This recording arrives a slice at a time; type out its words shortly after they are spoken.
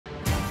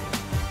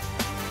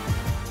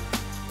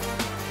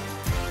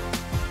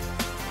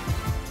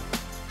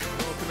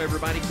Welcome,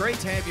 everybody. Great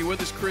to have you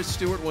with us. Chris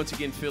Stewart once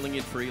again filling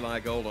in for Eli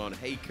Gold on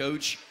Hey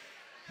Coach.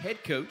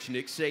 Head coach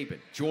Nick Saban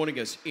joining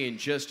us in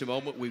just a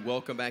moment. We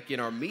welcome back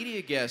in our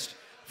media guest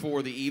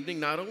for the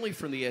evening, not only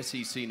from the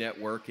SEC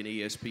Network and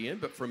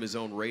ESPN, but from his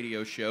own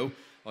radio show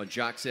on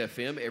Jocks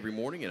FM every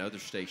morning and other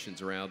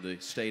stations around the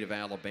state of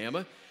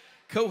Alabama.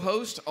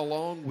 Co-host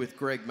along with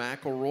Greg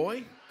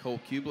McElroy. Cole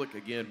Cubelic,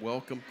 again,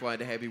 welcome. Glad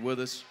to have you with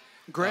us.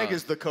 Greg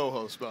is the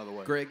co-host, by the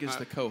way. Greg is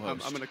the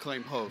co-host. I'm going to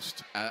claim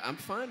host. I'm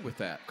fine with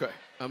that. Okay.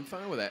 I'm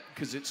fine with that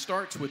because it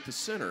starts with the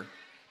center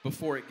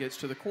before it gets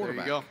to the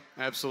quarterback. There you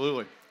go.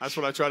 Absolutely. That's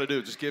what I try to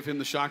do. Just give him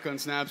the shotgun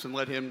snaps and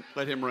let him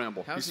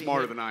ramble. He's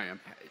smarter than I am.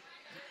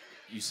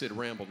 You said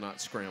ramble, not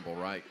scramble,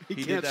 right? He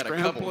did can't that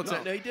scramble, a couple of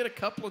times. no. No, he did a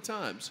couple of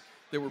times.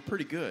 They were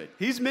pretty good.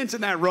 He's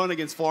mentioned that run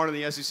against Florida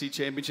in the SEC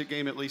championship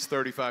game at least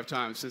 35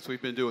 times since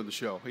we've been doing the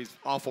show. He's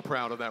awful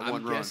proud of that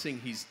one run. I'm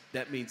guessing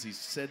that means he's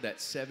said that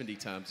 70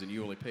 times and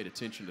you only paid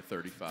attention to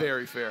 35.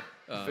 Very fair.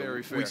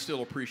 Very fair. We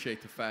still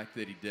appreciate the fact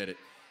that he did it.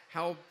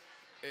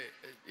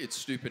 It's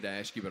stupid to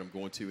ask you, but I'm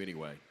going to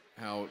anyway.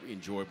 How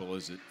enjoyable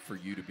is it for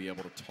you to be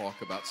able to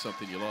talk about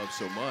something you love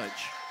so much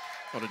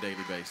on a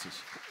daily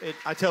basis?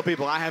 I tell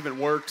people I haven't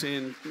worked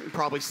in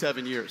probably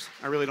 7 years.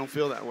 I really don't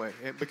feel that way.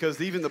 Because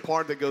even the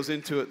part that goes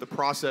into it, the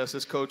process,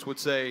 as Coach would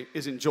say,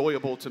 is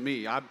enjoyable to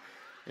me.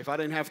 If I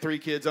didn't have 3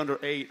 kids under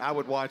 8, I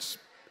would watch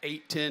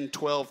 8, 10,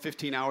 12,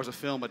 15 hours of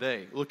film a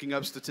day, looking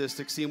up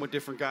statistics, seeing what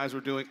different guys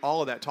were doing, all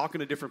of that, talking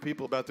to different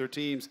people about their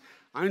teams.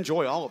 I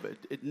enjoy all of it.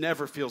 It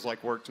never feels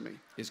like work to me.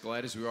 As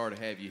glad as we are to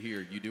have you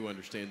here, you do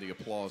understand the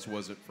applause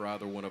wasn't for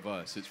either one of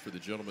us. It's for the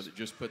gentleman that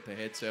just put the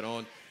headset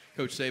on.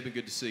 Coach Saban,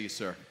 good to see you,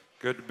 sir.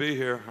 Good to be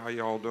here. How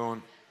y'all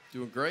doing?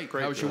 Doing great.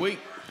 How was your week?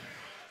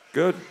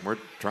 Good. We're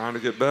trying to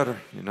get better.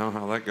 You know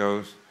how that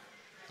goes.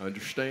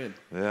 Understand.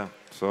 Yeah.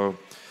 So,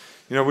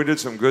 we did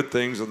some good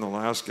things in the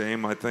last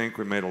game. I think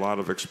we made a lot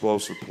of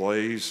explosive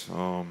plays.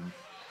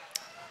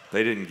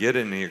 They didn't get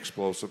any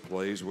explosive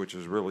plays, which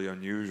is really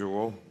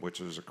unusual,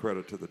 which is a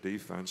credit to the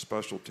defense.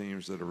 Special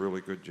teams did a really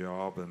good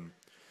job and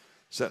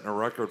setting a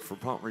record for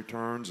punt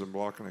returns and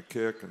blocking a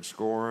kick and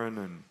scoring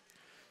and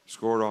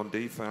scored on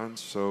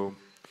defense. So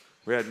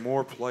we had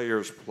more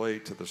players play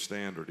to the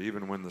standard.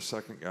 Even when the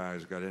second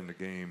guys got in the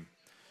game,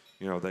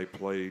 they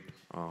played,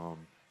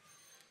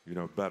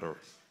 better,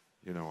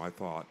 I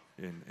thought,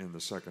 in the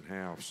second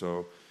half.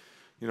 So,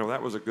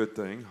 that was a good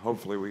thing.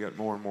 Hopefully we got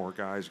more and more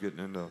guys getting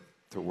into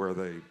where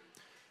they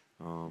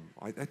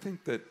I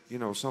think that,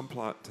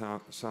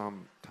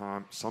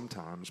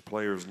 sometimes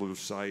players lose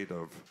sight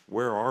of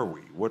where are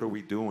we? What are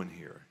we doing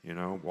here?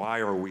 Why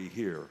are we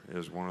here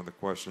is one of the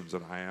questions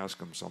that I ask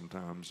them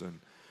sometimes. And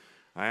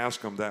I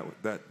ask them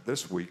that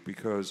this week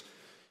because,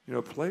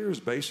 players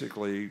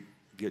basically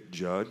get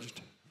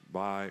judged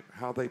by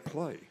how they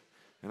play.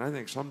 And I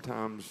think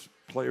sometimes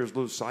players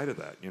lose sight of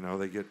that.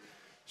 They get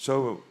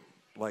so,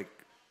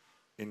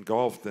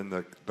 engulfed in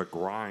the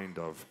grind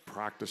of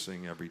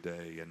practicing every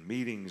day and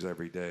meetings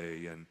every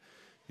day. And,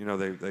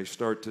 they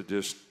start to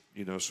just,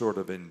 sort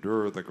of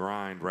endure the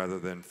grind rather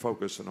than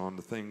focusing on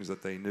the things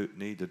that they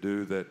need to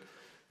do that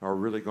are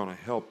really going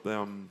to help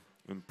them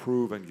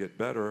improve and get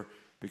better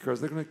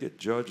because they're going to get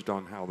judged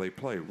on how they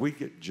play. We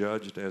get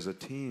judged as a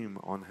team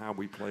on how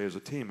we play as a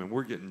team, and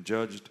we're getting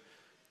judged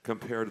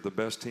compared to the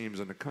best teams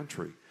in the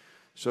country.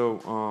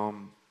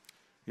 So,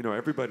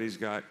 everybody's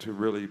got to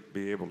really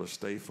be able to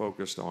stay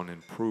focused on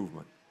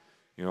improvement.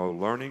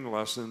 Learning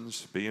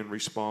lessons, being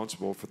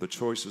responsible for the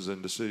choices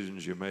and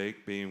decisions you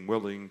make, being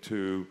willing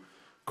to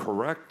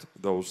correct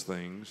those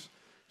things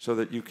so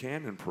that you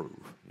can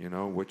improve.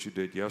 What you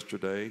did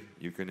yesterday,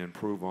 you can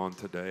improve on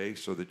today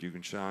so that you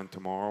can shine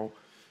tomorrow.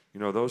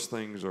 Those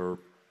things are,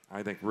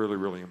 I think, really,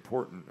 really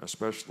important,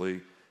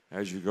 especially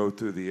as you go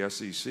through the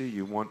SEC.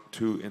 You want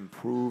to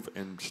improve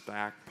and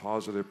stack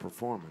positive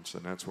performance,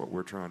 and that's what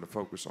we're trying to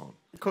focus on.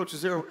 Coach,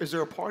 is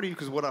there a part of you,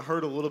 because what I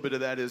heard a little bit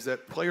of that is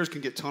that players can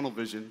get tunnel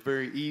vision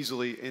very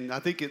easily, and I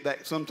think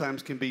that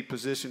sometimes can be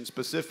position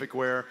specific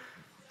where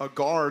a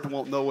guard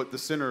won't know what the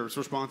center's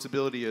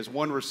responsibility is.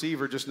 One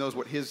receiver just knows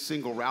what his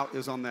single route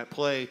is on that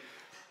play.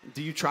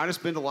 Do you try to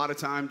spend a lot of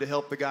time to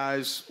help the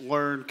guys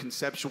learn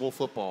conceptual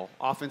football?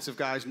 Offensive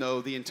guys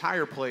know the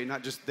entire play,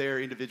 not just their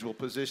individual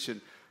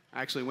position.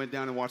 I actually went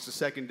down and watched the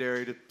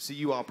secondary to see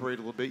you operate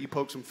a little bit. You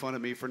poked some fun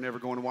at me for never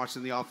going and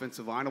watching the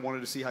offensive line. I wanted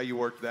to see how you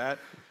worked that.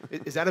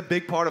 Is that a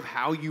big part of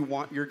how you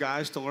want your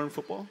guys to learn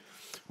football?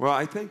 Well,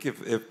 I think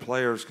if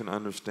players can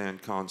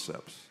understand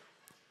concepts,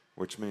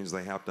 which means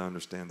they have to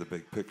understand the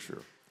big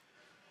picture,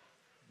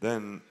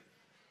 then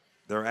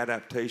their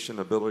adaptation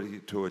ability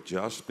to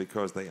adjust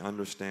because they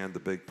understand the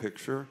big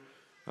picture,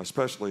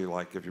 especially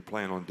like if you're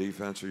playing on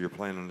defense or you're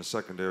playing in the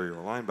secondary or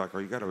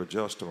linebacker, you got to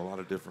adjust to a lot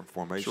of different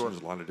formations, Sure.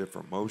 a lot of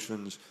different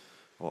motions.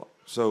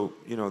 So,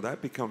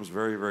 that becomes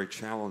very, very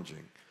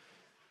challenging.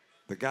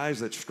 The guys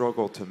that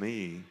struggle to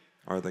me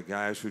are the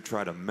guys who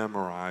try to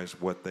memorize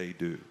what they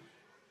do.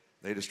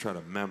 They just try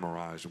to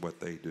memorize what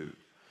they do.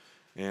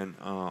 And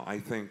I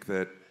think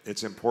that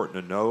it's important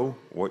to know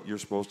what you're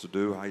supposed to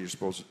do, how you're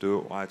supposed to do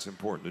it, why it's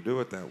important to do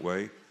it that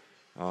way.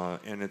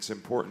 And it's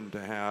important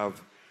to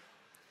have,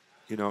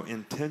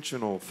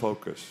 intentional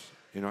focus.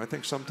 I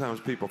think sometimes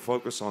people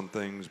focus on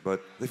things,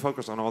 but they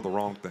focus on all the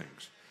wrong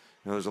things.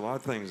 There's a lot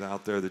of things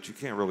out there that you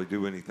can't really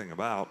do anything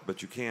about,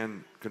 but you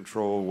can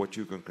control what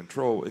you can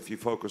control if you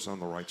focus on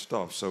the right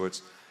stuff. So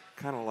it's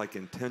kind of like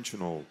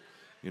intentional,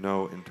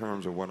 in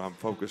terms of what I'm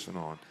focusing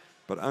on.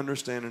 But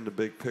understanding the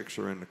big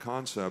picture and the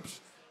concepts,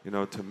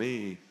 to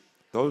me,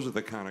 those are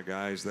the kind of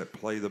guys that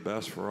play the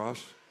best for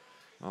us.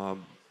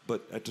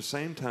 But at the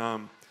same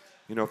time,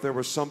 if there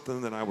was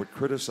something that I would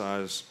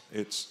criticize,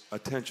 it's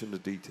attention to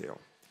detail.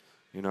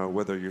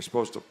 Whether you're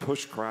supposed to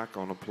push crack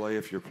on a play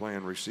if you're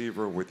playing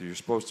receiver, whether you're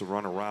supposed to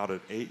run a route at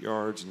 8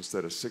 yards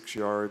instead of 6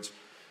 yards,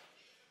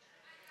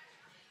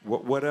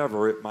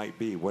 whatever it might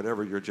be,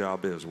 whatever your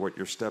job is, what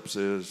your steps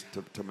is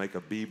to make a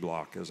B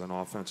block as an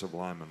offensive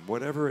lineman,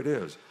 whatever it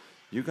is,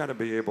 you got to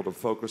be able to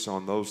focus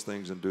on those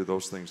things and do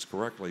those things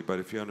correctly. But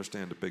if you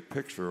understand the big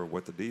picture of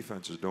what the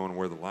defense is doing,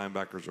 where the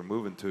linebackers are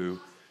moving to,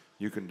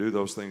 you can do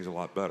those things a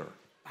lot better.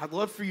 I'd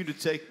love for you to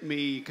take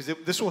me, because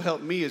this will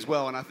help me as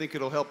well, and I think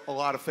it'll help a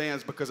lot of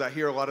fans, because I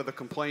hear a lot of the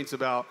complaints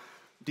about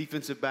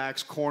defensive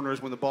backs,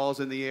 corners, when the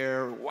ball's in the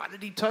air. Why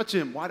did he touch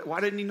him?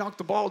 Why didn't he knock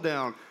the ball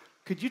down?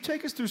 Could you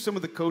take us through some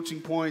of the coaching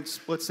points,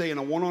 let's say in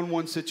a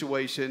one-on-one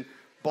situation,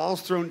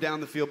 balls thrown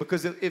down the field,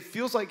 because it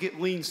feels like it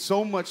leans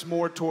so much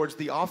more towards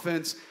the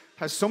offense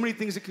has so many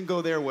things that can go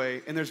their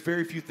way, and there's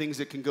very few things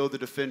that can go the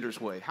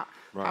defender's way.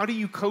 How do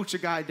you coach a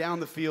guy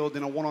down the field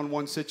in a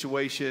one-on-one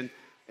situation?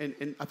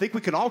 And I think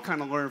we can all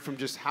kind of learn from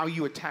just how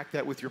you attack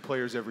that with your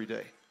players every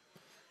day.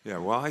 Yeah,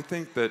 well, I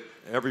think that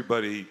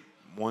everybody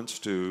wants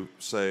to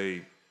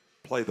say,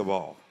 play the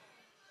ball.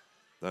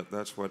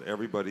 That's what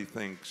everybody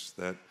thinks,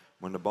 that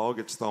when the ball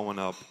gets thrown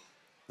up,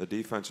 the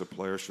defensive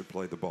player should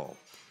play the ball.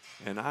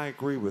 And I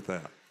agree with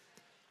that.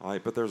 All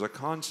right, but there's a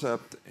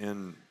concept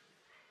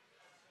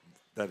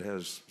that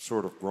has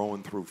sort of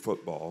grown through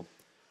football,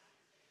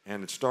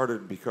 and it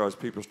started because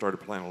people started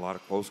playing a lot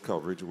of close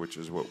coverage, which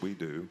is what we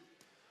do.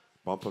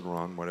 Bump and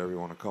run, whatever you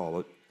want to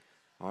call it.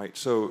 All right,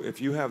 so if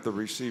you have the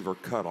receiver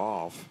cut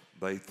off,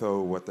 they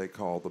throw what they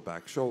call the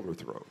back shoulder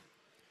throw.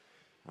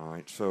 All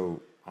right, so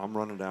I'm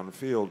running down the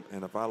field,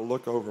 and if I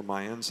look over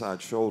my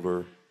inside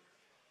shoulder,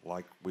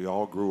 like we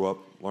all grew up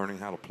learning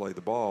how to play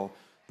the ball,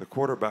 the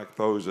quarterback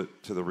throws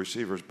it to the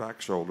receiver's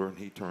back shoulder, and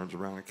he turns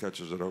around and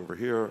catches it over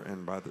here,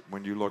 and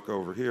when you look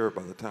over here,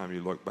 by the time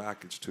you look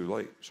back, it's too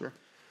late. Sure.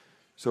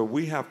 So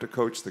we have to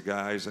coach the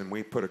guys, and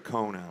we put a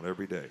cone out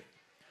every day.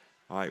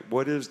 All right,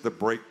 what is the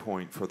break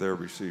point for their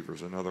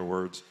receivers? In other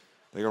words,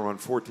 they're going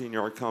to run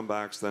 14-yard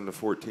comebacks, then the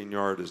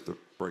 14-yard is the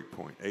break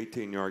point.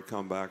 18-yard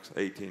comebacks,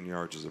 18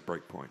 yards is the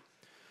break point.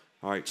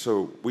 All right,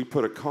 so we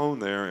put a cone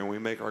there, and we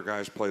make our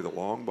guys play the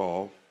long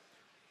ball,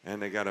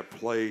 and they got to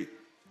play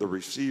the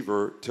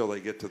receiver till they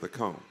get to the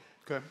cone.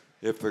 Okay.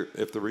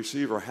 If the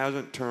receiver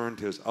hasn't turned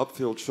his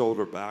upfield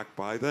shoulder back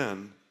by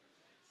then,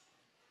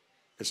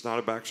 it's not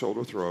a back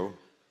shoulder throw.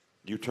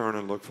 You turn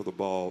and look for the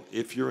ball.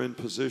 If you're in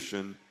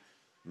position,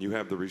 you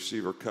have the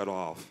receiver cut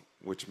off,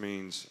 which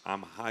means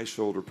I'm high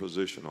shoulder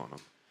position on him.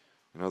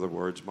 In other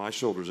words, my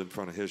shoulder's in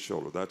front of his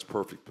shoulder. That's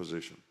perfect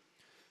position.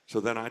 So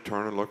then I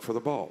turn and look for the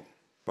ball.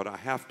 But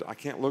I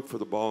can't look for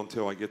the ball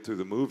until I get through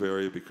the move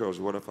area, because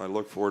what if I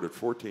look for it at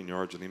 14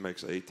 yards and he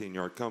makes an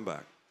 18-yard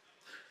comeback?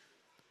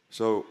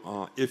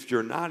 So if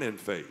you're not in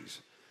phase,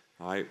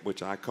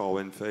 which I call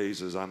in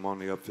phase, is I'm on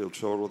the upfield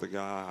shoulder of the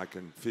guy, I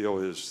can feel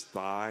his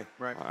thigh.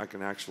 Right. I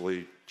can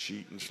actually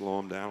cheat and slow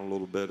him down a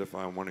little bit if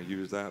I want to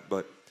use that.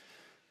 But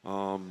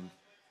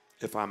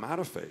if I'm out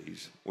of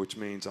phase, which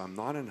means I'm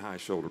not in high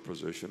shoulder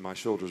position, my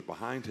shoulder's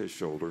behind his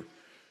shoulder,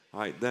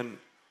 then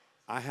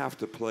I have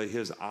to play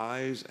his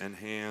eyes and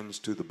hands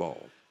to the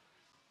ball.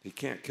 He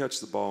can't catch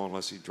the ball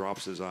unless he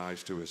drops his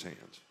eyes to his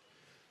hands.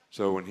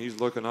 So when he's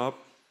looking up,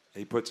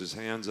 he puts his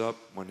hands up.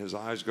 When his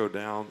eyes go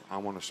down, I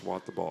want to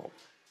swat the ball.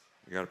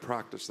 You got to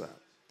practice that.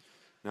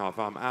 Now, if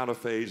I'm out of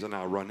phase and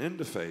I run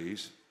into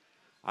phase,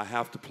 I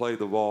have to play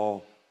the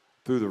ball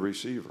through the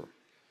receiver,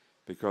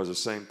 because the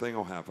same thing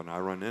will happen. I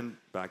run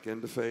back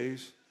into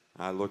phase.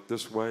 I look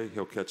this way.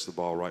 He'll catch the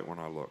ball right when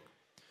I look.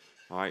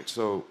 All right,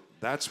 so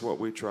that's what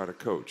we try to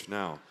coach.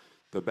 Now,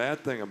 the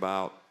bad thing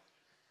about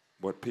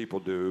what people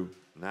do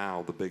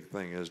now, the big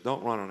thing is,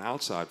 don't run an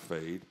outside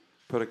fade.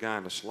 Put a guy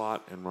in the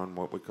slot and run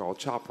what we call a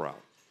chop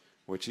route,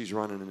 which he's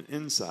running an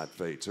inside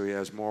fade, so he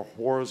has more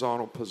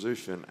horizontal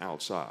position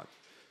outside.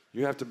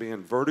 You have to be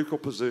in vertical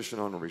position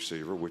on the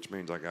receiver, which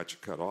means I got you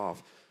cut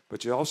off,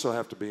 but you also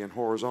have to be in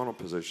horizontal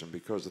position,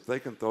 because if they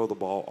can throw the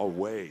ball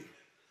away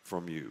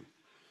from you,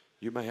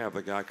 you may have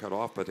the guy cut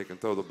off, but they can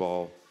throw the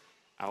ball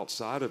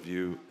outside of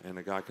you, and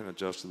the guy can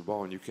adjust to the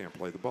ball, and you can't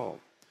play the ball.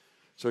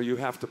 So you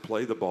have to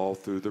play the ball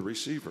through the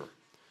receiver.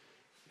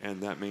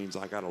 And that means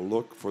I got to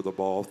look for the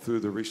ball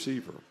through the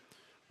receiver.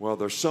 Well,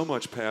 there's so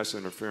much pass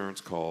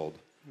interference called,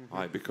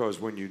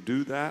 because when you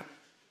do that,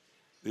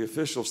 the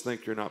officials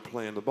think you're not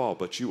playing the ball,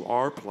 but you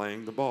are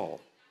playing the ball.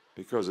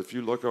 Because if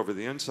you look over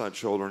the inside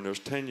shoulder and there's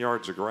 10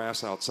 yards of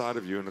grass outside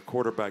of you, and the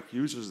quarterback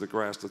uses the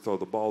grass to throw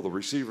the ball, the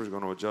receiver is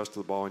going to adjust to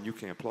the ball, and you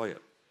can't play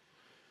it.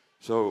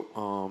 So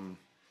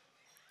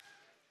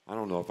I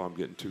don't know if I'm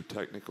getting too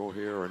technical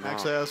here or not.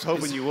 Actually, I was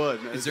hoping you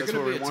would. Is there That's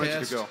going where to we be a wanted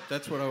test? you to go.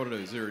 That's what I want to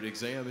know. Is there an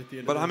exam at the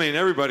end But of I this? mean,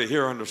 everybody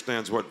here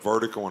understands what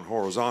vertical and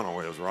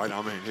horizontal is, right?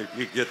 I mean,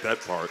 you get that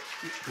part.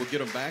 We'll get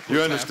them back.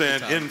 You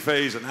understand in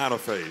phase and out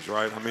of phase,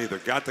 right? I'm either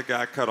got the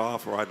guy cut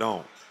off or I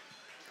don't.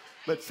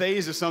 But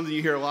phase is something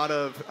you hear a lot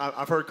of.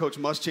 I've heard Coach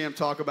Muschamp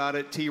talk about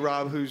it.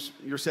 T-Rob, who's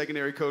your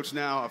secondary coach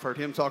now, I've heard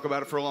him talk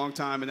about it for a long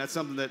time. And that's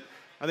something that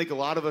I think a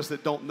lot of us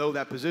that don't know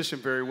that position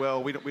very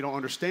well, we don't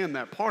understand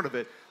that part of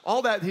it.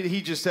 All that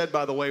he just said,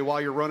 by the way, while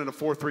you're running a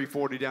 4.3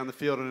 40 down the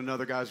field and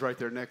another guy's right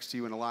there next to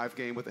you in a live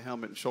game with a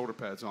helmet and shoulder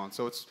pads on.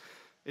 So it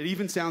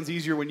even sounds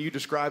easier when you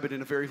describe it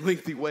in a very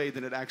lengthy way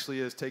than it actually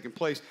is taking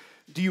place.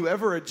 Do you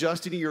ever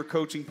adjust any of your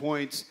coaching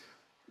points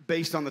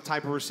based on the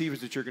type of receivers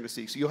that you're going to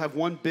see? So you'll have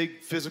one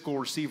big physical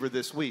receiver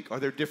this week. Are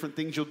there different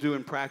things you'll do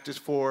in practice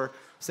for,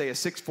 say, a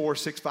 6'4",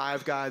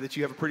 6'5" guy that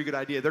you have a pretty good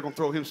idea they're going to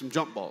throw him some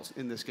jump balls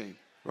in this game?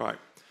 Right.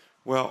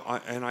 Well,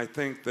 I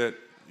think that,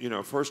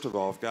 first of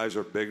all, if guys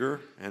are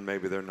bigger and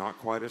maybe they're not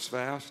quite as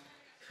fast,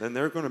 then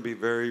they're going to be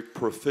very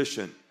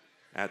proficient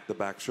at the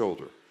back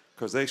shoulder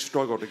because they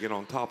struggle to get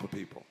on top of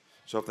people.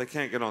 So if they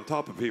can't get on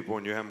top of people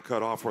and you have them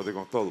cut off, where they're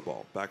going to throw the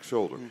ball, back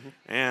shoulder. Mm-hmm.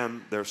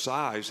 And their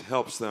size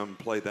helps them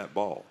play that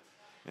ball.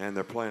 And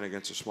they're playing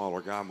against a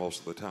smaller guy most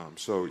of the time.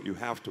 So you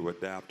have to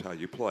adapt how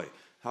you play.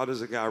 How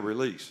does a guy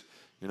release?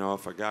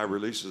 If a guy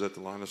releases at the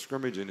line of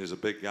scrimmage and is a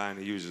big guy and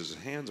he uses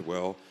his hands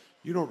well,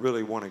 you don't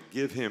really want to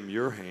give him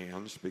your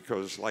hands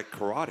because it's like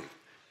karate.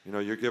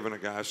 You're giving a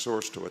guy a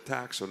source to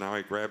attack, so now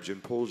he grabs you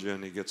and pulls you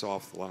and he gets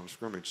off the line of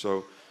scrimmage.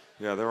 So,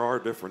 yeah, there are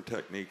different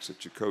techniques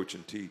that you coach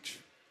and teach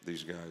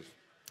these guys.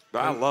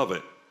 But I love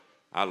it.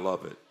 I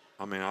love it.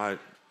 I mean,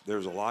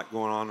 there's a lot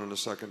going on in the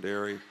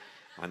secondary.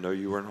 I know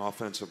you were an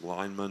offensive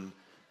lineman,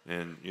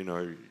 and,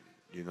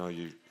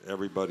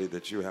 everybody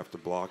that you have to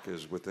block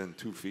is within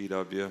 2 feet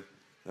of you.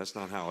 That's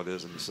not how it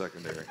is in the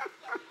secondary.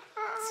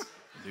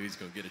 Dude, he's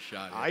going to get a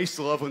shot. I used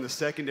to love when the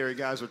secondary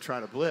guys would try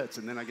to blitz,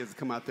 and then I get to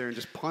come out there and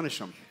just punish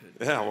them.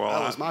 Yeah, well,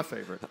 that was my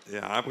favorite.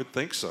 Yeah, I would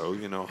think so.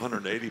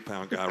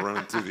 180-pound guy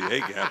running through the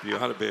A-gap, you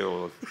ought to be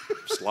able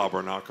to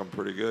slobber knock him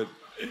pretty good.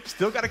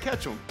 Still got to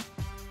catch them.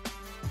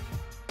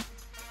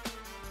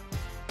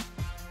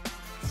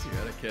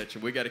 Catch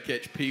him. We got to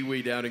catch Pee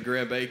Wee down in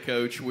Grand Bay,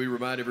 Coach. We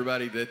remind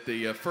everybody that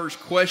the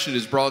first question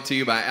is brought to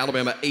you by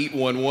Alabama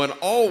 811.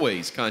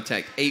 Always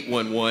contact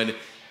 811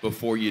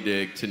 before you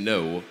dig to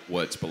know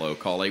what's below.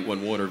 Call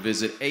 811 or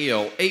visit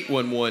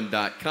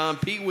al811.com.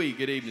 Pee Wee,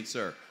 good evening,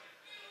 sir.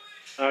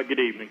 Good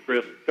evening,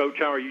 Chris. Coach,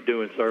 how are you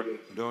doing, sir?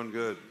 Doing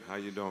good. How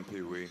you doing,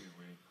 Pee Wee?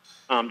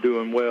 I'm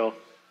doing well.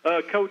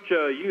 Coach,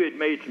 you had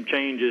made some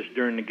changes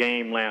during the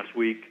game last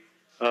week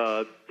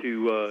to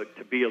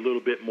be a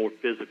little bit more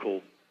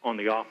physical on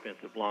the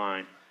offensive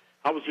line.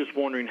 I was just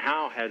wondering,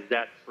 how has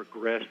that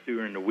progressed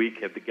during the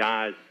week? Have the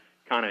guys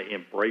kind of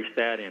embraced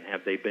that, and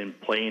have they been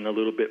playing a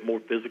little bit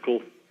more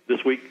physical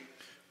this week?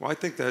 Well, I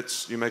think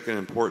you make an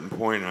important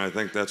point, and I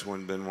think that's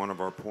been one of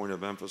our point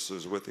of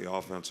emphasis with the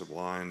offensive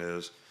line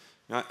is,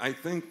 I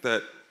think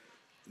that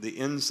the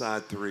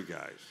inside 3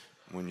 guys,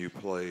 when you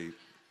play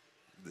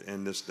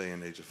in this day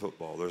and age of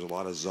football, there's a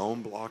lot of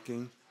zone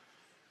blocking.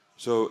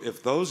 So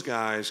if those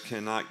guys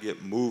cannot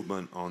get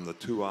movement on the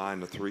 2-eye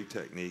and the 3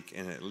 technique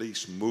and at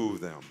least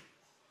move them,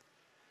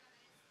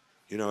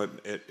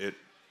 it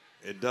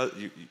does.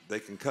 They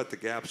can cut the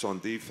gaps on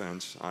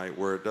defense,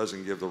 where it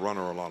doesn't give the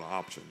runner a lot of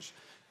options.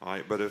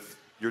 But if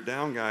your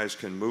down guys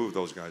can move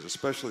those guys,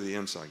 especially the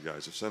inside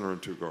guys, the center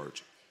and 2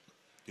 guards,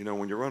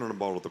 when you're running the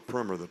ball to the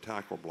perimeter, the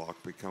tackle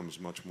block becomes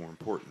much more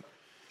important.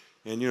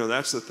 And,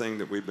 that's the thing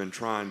that we've been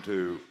trying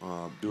to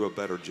do a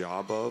better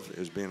job of,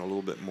 is being a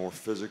little bit more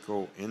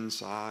physical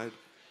inside.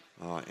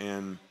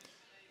 And,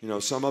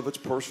 some of it's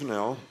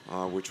personnel,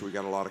 which we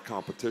got a lot of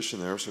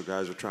competition there, so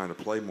guys are trying to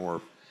play more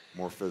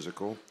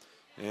physical.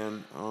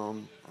 And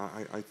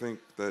I think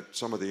that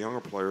some of the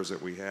younger players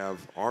that we have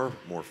are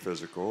more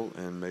physical,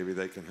 and maybe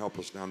they can help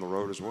us down the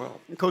road as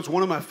well. Coach,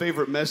 one of my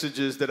favorite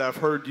messages that I've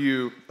heard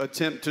you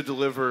attempt to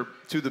deliver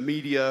to the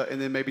media and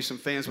then maybe some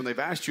fans when they've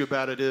asked you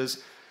about it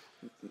is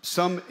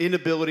some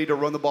inability to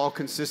run the ball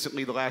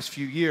consistently the last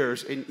few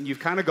years. And you've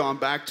kind of gone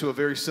back to a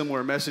very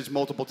similar message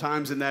multiple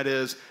times, and that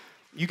is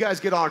you guys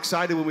get all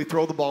excited when we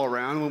throw the ball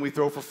around, when we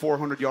throw for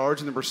 400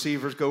 yards and the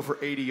receivers go for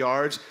 80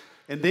 yards.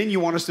 And then you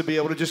want us to be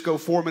able to just go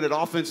 4-minute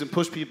offense and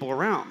push people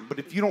around. But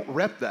if you don't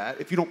rep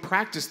that, if you don't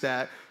practice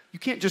that, you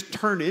can't just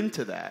turn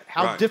into that.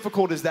 How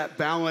difficult is that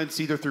balance,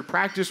 either through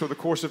practice or the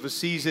course of a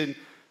season,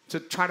 to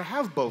try to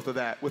have both of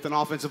that with an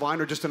offensive line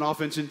or just an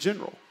offense in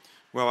general?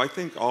 Well, I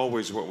think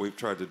always what we've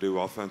tried to do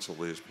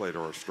offensively is play to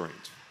our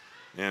strengths.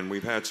 And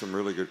we've had some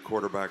really good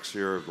quarterbacks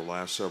here, the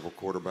last several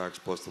quarterbacks,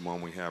 plus the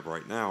one we have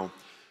right now.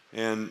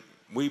 And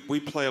we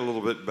play a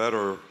little bit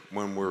better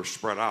when we're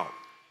spread out.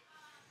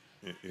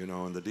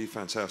 And the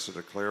defense has to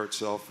declare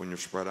itself when you're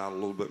spread out a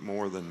little bit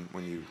more than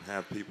when you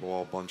have people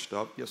all bunched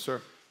up. Yes,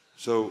 sir.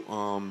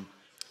 So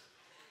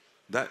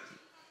that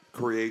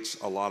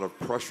creates a lot of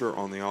pressure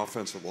on the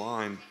offensive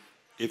line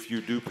if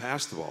you do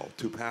pass the ball,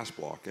 to pass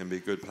block and be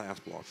good pass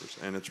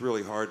blockers. And it's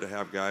really hard to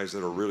have guys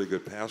that are really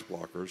good pass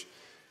blockers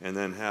and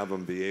then have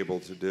them be able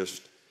to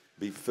just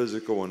be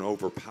physical and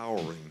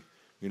overpowering,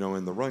 you know,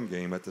 in the run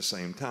game at the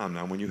same time.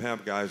 Now, when you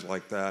have guys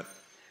like that,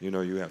 you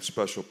know, you have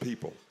special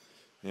people.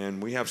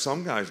 And we have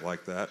some guys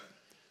like that,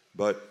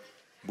 but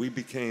we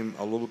became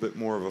a little bit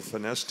more of a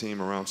finesse team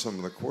around some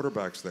of the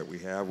quarterbacks that we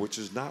have, which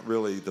is not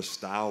really the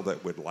style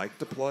that we'd like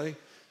to play.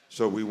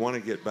 So we want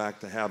to get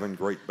back to having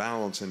great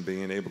balance and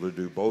being able to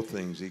do both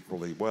things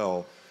equally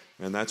well.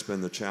 And that's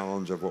been the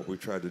challenge of what we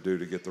tried to do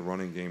to get the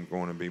running game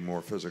going and be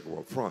more physical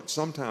up front.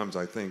 Sometimes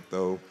I think,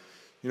 though,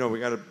 you know, we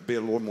got to be a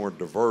little more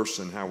diverse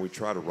in how we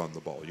try to run the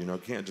ball. You know,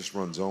 can't just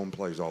run zone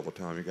plays all the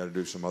time. You got to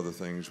do some other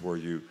things where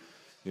you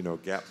know,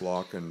 gap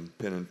block and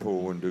pin and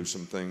pull and do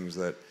some things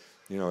that,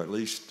 you know, at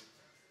least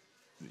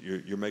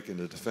you're making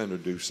the defender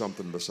do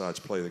something besides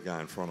play the guy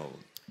in front of them.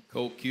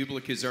 Cole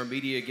Cubelic is our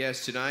media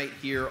guest tonight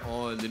here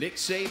on the Nick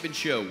Saban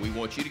Show. We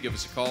want you to give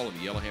us a call on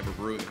the Yellowhammer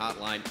Brewing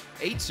Hotline,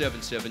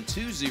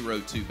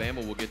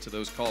 877-202-BAMA. We'll get to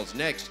those calls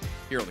next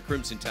here on the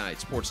Crimson Tide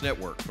Sports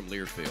Network from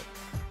Learfield.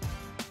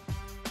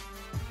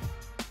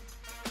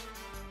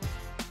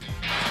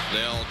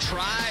 They'll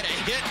try to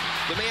hit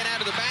the man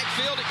out of the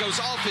backfield. It goes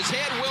off his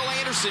head. Will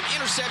Anderson,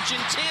 interception,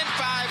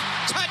 10-5,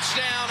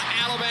 touchdown,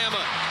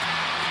 Alabama.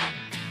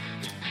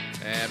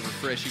 And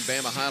refreshing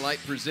Bama highlight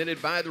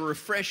presented by the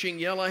refreshing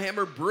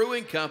Yellowhammer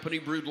Brewing Company,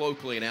 brewed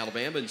locally in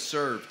Alabama and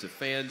served to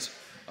fans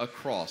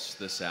across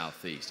the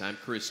Southeast. I'm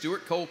Chris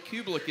Stewart. Cole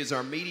Cubelic is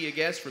our media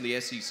guest from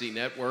the SEC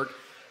Network,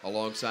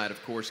 alongside,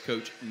 of course,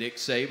 Coach Nick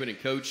Saban. And,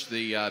 Coach,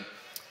 the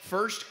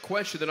first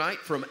question of the night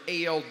from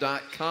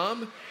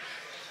AL.com.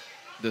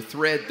 The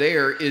thread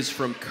there is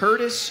from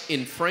Curtis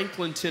in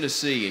Franklin,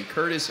 Tennessee. And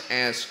Curtis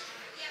asks,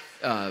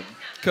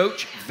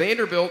 Coach,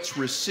 Vanderbilt's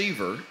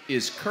receiver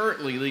is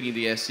currently leading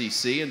the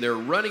SEC, and their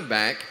running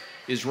back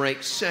is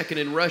ranked second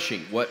in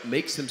rushing. What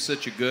makes them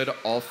such a good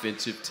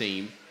offensive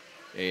team?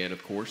 And,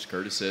 of course,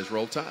 Curtis says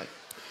Roll Tide.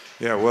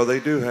 Yeah, well, they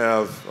do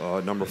have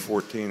number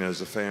 14, as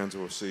the fans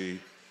will see,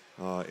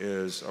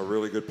 is a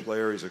really good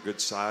player. He's a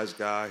good size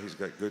guy. He's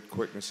got good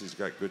quickness. He's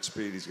got good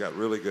speed. He's got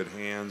really good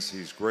hands.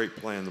 He's great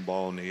playing the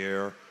ball in the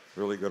air,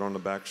 really good on the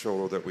back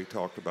shoulder that we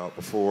talked about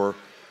before.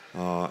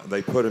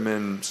 They put him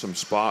in some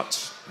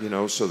spots, you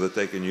know, so that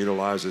they can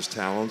utilize his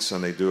talents,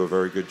 and they do a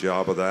very good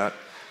job of that.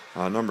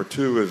 Number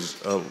 2 is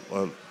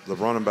the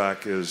running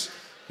back is,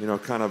 you know,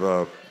 kind of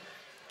a,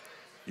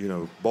 you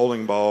know,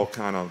 bowling ball,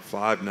 kind of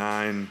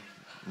 5'9",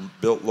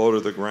 built low to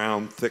the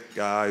ground, thick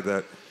guy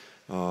that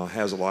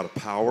has a lot of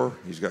power.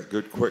 He's got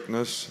good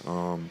quickness.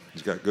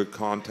 He's got good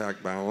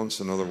contact balance.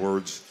 In other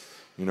words,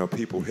 you know,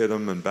 people hit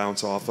him and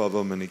bounce off of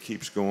him, and he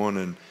keeps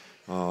going.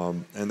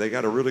 And they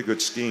got a really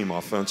good scheme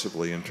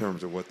offensively in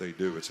terms of what they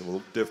do. It's a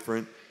little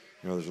different.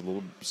 You know, there's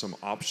some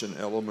option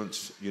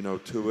elements, you know,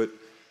 to it,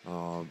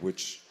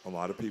 which a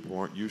lot of people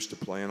aren't used to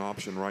playing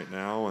option right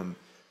now. And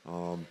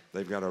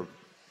they've got a,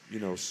 you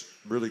know,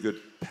 really good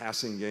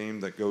passing game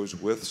that goes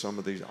with some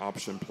of these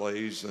option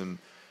plays. And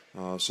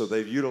so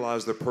they've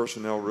utilized their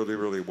personnel really,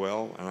 really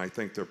well. And I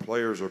think their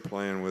players are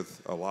playing with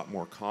a lot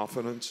more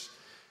confidence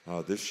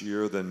this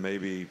year than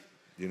maybe,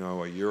 you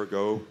know, a year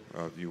ago.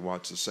 You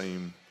watch the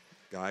same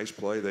guys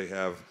play. They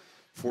have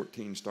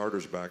 14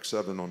 starters back,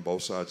 7 on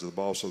both sides of the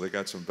ball, so they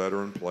got some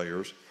veteran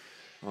players.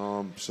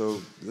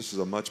 So this is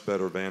a much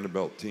better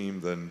Vanderbilt team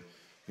than,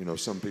 you know,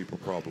 some people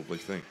probably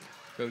think.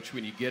 Coach,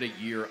 when you get a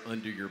year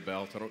under your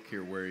belt, I don't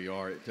care where you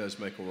are, it does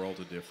make a world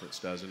of difference,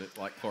 doesn't it?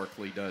 Like Clark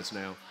Lee does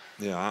now.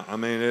 Yeah, I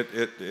mean,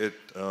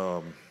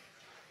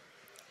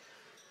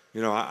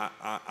 you know,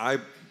 I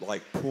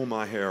like pull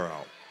my hair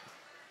out,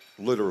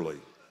 literally,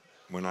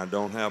 when I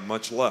don't have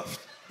much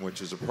left,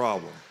 which is a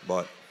problem.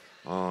 But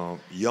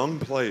young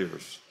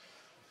players,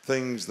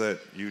 things that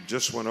you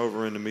just went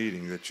over in the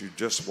meeting, that you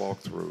just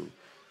walked through,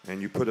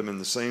 and you put them in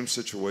the same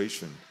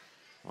situation,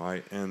 all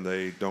right, and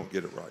they don't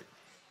get it right.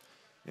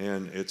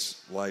 And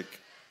it's like,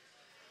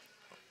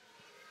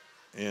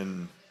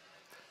 and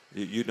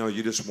you know,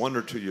 you just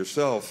wonder to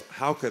yourself,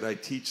 how could I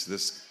teach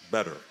this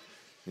better?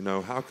 You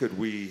know, how could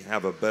we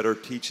have a better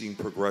teaching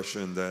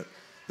progression that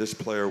this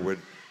player would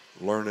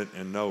learn it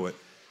and know it?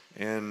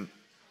 And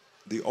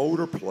the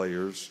older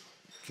players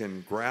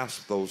can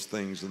grasp those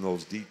things and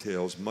those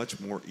details much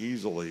more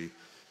easily.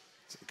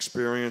 It's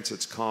experience,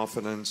 it's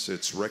confidence,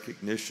 it's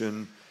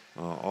recognition,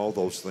 all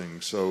those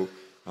things. So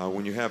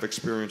when you have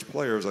experienced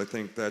players, I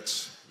think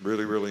that's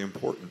really, really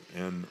important.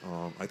 And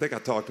I think I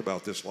talked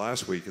about this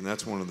last week, and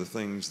that's one of the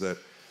things that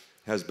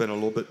has been a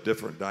little bit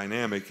different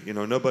dynamic. You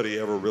know, nobody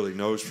ever really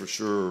knows for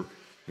sure,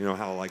 you know,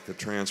 how like the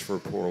transfer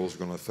portal is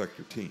going to affect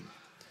your team.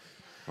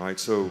 All right,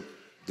 so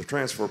the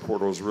transfer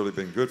portal has really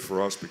been good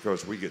for us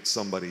because we get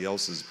somebody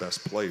else's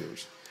best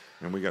players.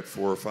 And we got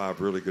 4 or 5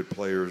 really good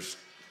players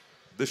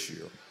this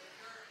year.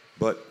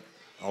 But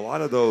a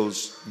lot of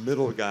those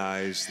middle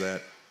guys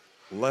that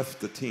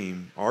left the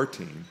team, our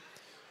team,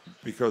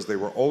 because they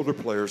were older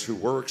players who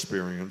were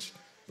experienced,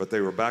 but they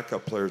were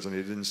backup players and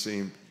they didn't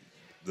seem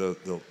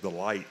the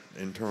light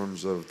in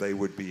terms of they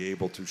would be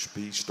able to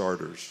be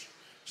starters.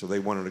 So they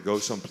wanted to go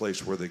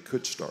someplace where they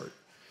could start.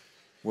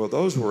 Well,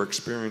 those were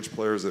experienced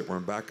players that were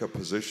in backup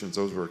positions.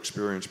 Those were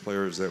experienced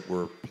players that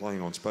were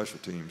playing on special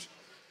teams.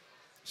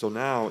 So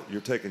now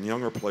you're taking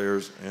younger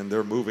players, and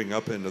they're moving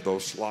up into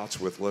those slots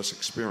with less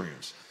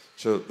experience.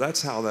 So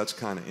that's how that's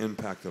kind of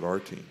impacted our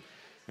team.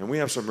 And we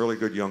have some really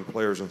good young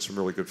players and some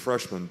really good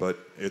freshmen, but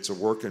it's a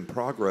work in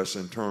progress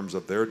in terms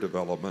of their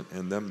development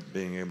and them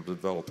being able to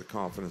develop the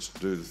confidence to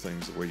do the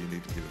things the way you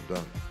need to get them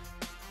done.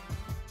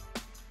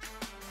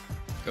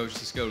 Coach,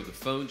 let's go to the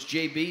phones.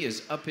 JB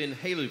is up in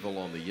Haleyville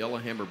on the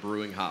Yellowhammer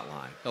Brewing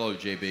Hotline. Hello,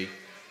 JB.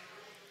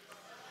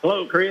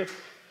 Hello, Chris.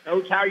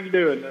 Coach, how are you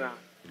doing tonight?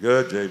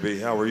 Good, JB.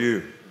 How are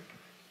you?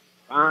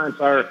 Fine,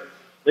 sir.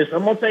 Listen,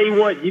 I'm going to tell you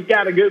what, you've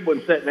got a good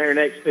one sitting there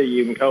next to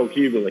you in Coach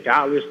Cubelic.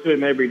 I listen to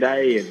him every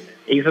day, and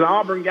he's an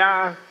Auburn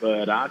guy,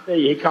 but I tell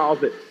you, he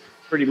calls it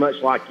pretty much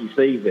like he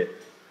sees it.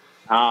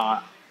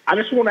 I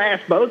just want to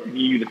ask both of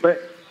you to think,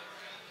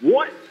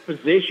 what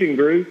position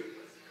group,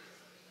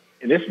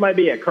 and this may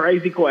be a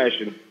crazy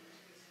question,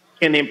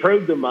 can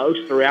improve the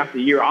most throughout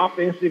the year,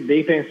 offensive,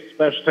 defensive,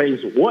 special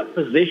teams? What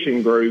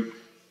position group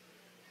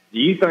do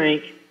you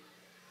think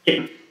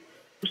can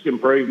most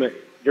improvement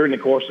during the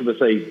course of the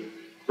season?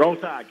 Roll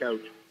Tide,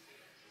 Coach.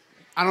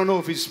 I don't know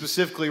if he's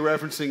specifically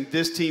referencing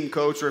this team,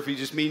 Coach, or if he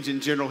just means in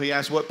general. He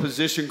asked, what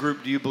position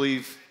group do you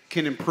believe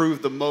can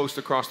improve the most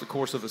across the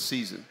course of a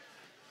season?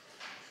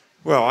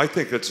 Well, I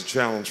think it's a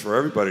challenge for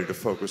everybody to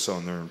focus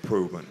on their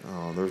improvement.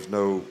 There's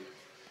no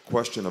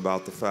question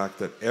about the fact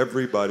that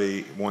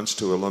everybody wants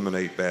to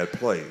eliminate bad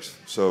plays.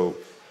 So,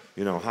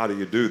 how do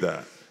you do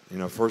that?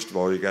 First of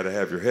all, you got to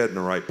have your head in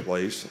the right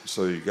place.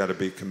 So you got to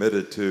be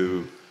committed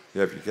to. You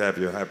have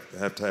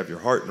to have your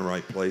heart in the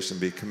right place and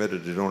be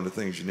committed to doing the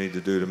things you need to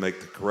do to make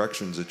the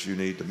corrections that you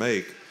need to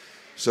make.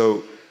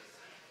 So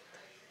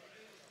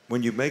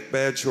when you make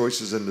bad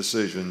choices and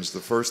decisions,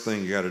 the first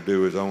thing you got to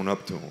do is own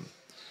up to them.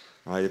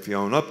 Right? If you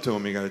own up to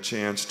them, you got a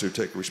chance to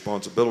take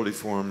responsibility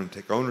for them and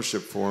take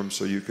ownership for them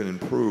so you can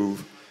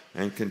improve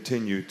and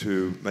continue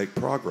to make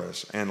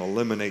progress and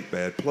eliminate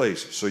bad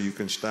plays so you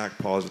can stack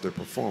positive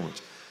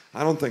performance.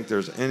 I don't think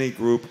there's any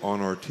group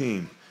on our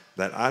team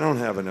that I don't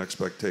have an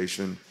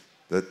expectation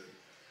that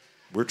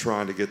we're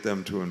trying to get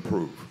them to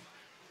improve.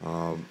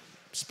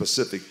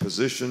 Specific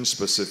positions,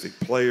 specific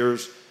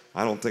players.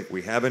 I don't think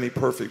we have any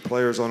perfect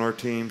players on our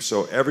team,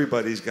 so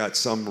everybody's got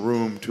some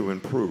room to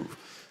improve.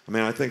 I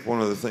mean, I think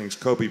one of the things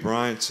Kobe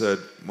Bryant said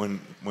when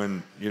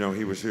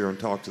he was here and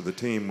talked to the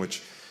team,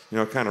 which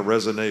kind of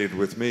resonated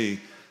with me,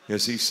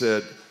 is he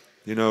said,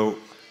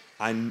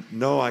 I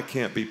know I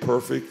can't be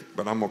perfect,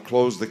 but I'm going to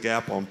close the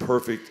gap on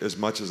perfect as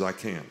much as I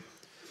can.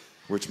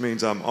 Which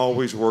means I'm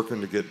always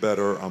working to get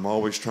better. I'm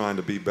always trying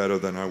to be better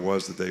than I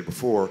was the day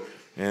before.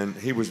 And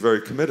he was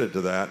very committed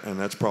to that, and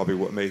that's probably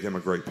what made him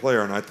a great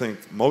player. And I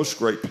think most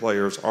great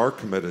players are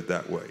committed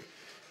that way.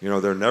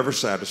 They're never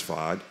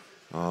satisfied.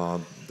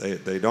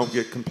 They don't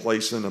get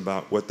complacent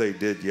about what they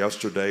did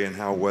yesterday and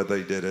how well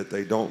they did it.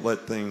 They don't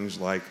let things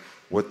like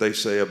what they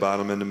say about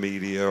them in the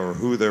media or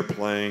who they're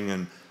playing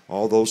and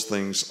all those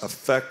things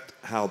affect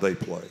how they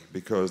play,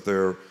 because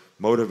they're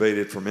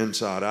motivated from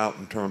inside out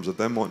in terms of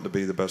them wanting to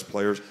be the best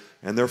players,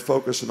 and they're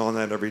focusing on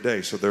that every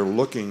day. So they're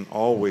looking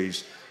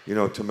always,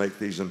 to make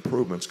these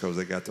improvements because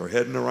they got their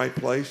head in the right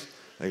place,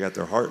 they got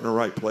their heart in the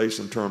right place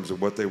in terms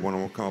of what they want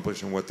to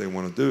accomplish and what they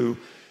want to do,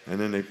 and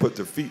then they put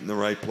their feet in the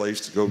right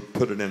place to go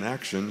put it in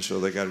action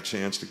so they got a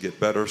chance to get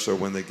better so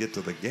when they get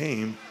to the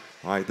game,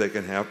 they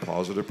can have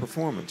positive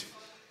performance.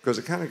 Because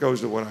it kind of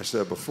goes to what I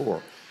said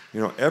before.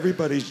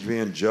 Everybody's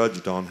being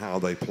judged on how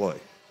they play.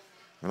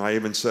 And I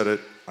even said it,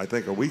 I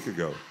think, a week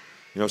ago.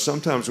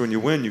 Sometimes when you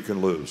win, you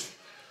can lose.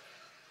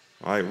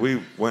 All right,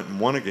 we went and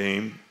won a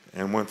game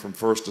and went from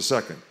first to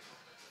second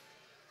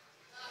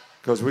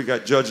because we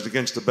got judged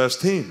against the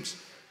best teams.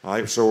 All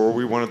right, so were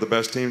we one of the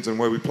best teams in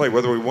the way we played?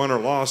 Whether we won or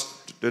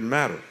lost didn't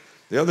matter.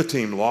 The other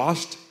team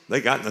lost.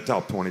 They got in the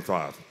top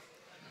 25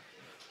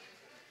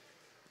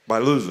 by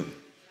losing.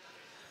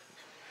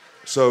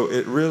 So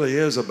it really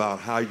is about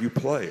how you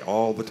play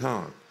all the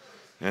time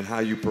and how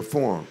you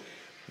perform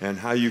and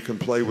how you can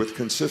play with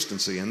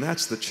consistency. And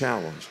that's the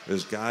challenge,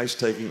 is guys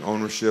taking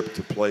ownership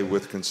to play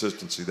with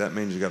consistency. That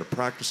means you got to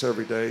practice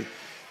every day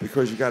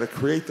because you got to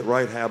create the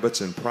right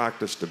habits in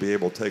practice to be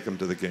able to take them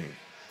to the game.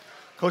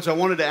 Coach, I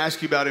wanted to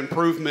ask you about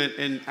improvement,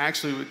 and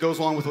actually it goes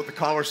along with what the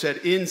caller said,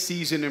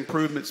 in-season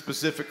improvement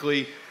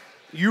specifically.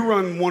 You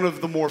run one of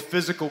the more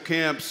physical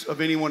camps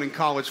of anyone in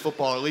college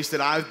football, at least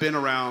that I've been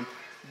around,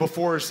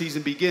 before a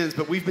season begins,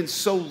 but we've been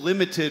so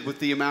limited with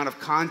the amount of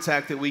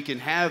contact that we can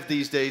have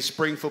these days,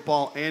 spring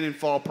football and in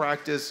fall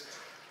practice.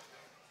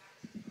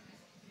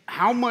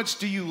 How much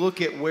do you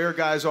look at where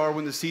guys are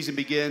when the season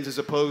begins as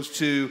opposed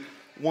to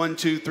 1,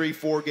 2, 3,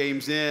 4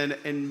 games in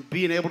and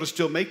being able to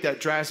still make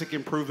that drastic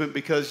improvement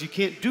because you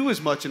can't do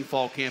as much in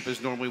fall camp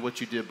as normally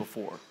what you did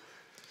before?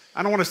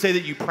 I don't want to say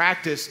that you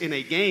practice in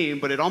a game,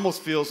 but it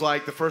almost feels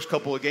like the first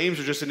couple of games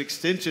are just an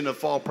extension of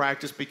fall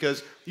practice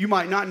because you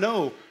might not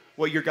know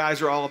what your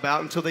guys are all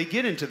about until they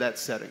get into that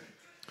setting?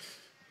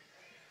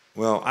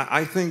 Well,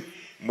 I think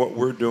what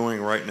we're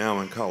doing right now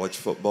in college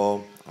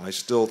football, I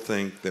still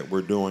think that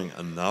we're doing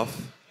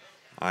enough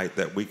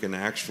that we can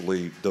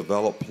actually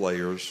develop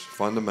players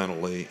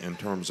fundamentally in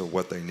terms of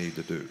what they need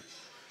to do.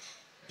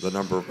 The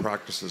number of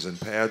practices and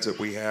pads that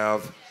we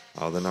have,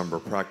 the number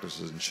of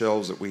practices and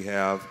shells that we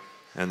have,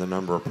 and the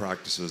number of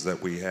practices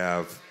that we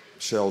have,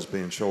 shells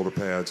being shoulder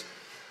pads,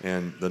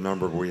 and the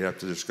number we have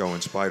to just go in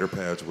spider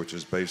pads, which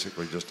is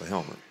basically just a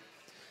helmet,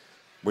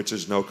 which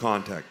is no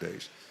contact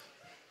days.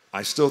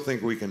 I still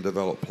think we can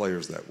develop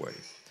players that way.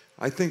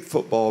 I think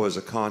football is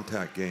a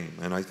contact game,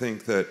 and I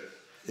think that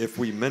if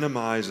we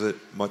minimize it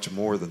much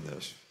more than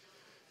this,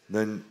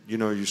 then,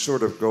 you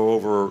sort of go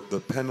over, the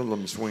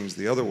pendulum swings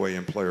the other way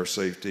in player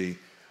safety,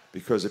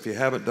 because if you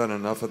haven't done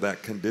enough of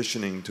that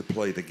conditioning to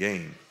play the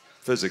game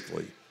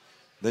physically,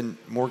 then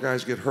more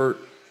guys get hurt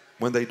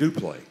when they do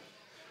play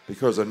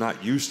because they're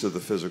not used to the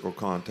physical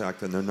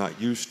contact and they're not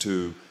used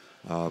to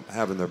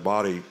having their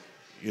body,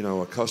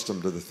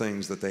 accustomed to the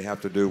things that they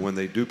have to do when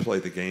they do play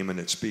the game, and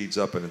it speeds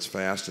up and it's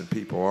fast and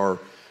people are,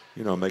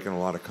 making a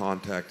lot of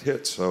contact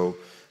hits. So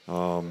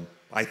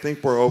I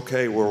think we're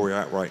okay where we're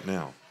at right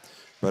now.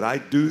 But I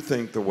do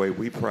think the way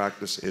we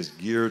practice is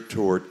geared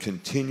toward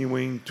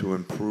continuing to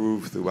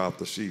improve throughout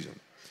the season.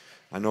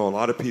 I know a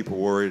lot of people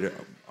worried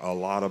a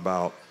lot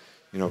about,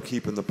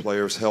 keeping the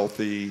players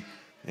healthy.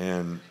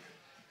 And,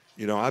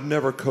 I've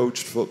never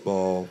coached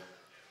football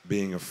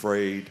being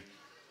afraid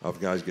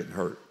of guys getting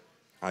hurt.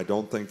 I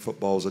don't think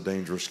football is a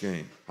dangerous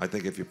game. I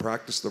think if you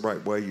practice the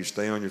right way, you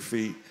stay on your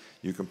feet,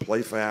 you can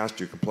play fast,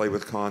 you can play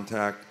with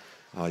contact.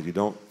 You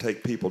don't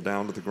take people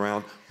down to the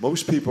ground.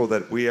 Most people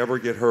that we ever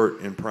get hurt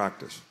in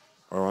practice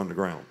are on the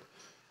ground.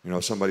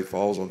 Somebody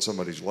falls on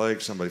somebody's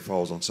leg, somebody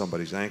falls on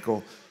somebody's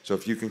ankle. So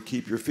if you can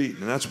keep your feet,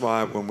 and that's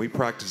why when we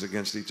practice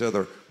against each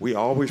other, we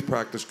always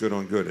practice good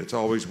on good. It's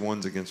always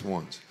ones against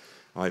ones,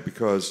 all right?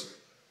 Because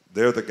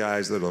they're the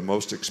guys that are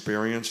most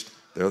experienced.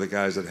 They're the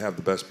guys that have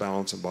the best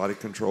balance and body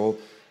control.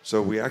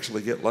 So we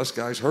actually get less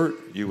guys hurt.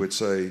 You would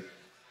say,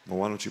 well,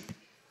 why don't you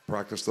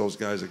practice those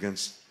guys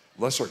against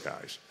lesser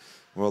guys?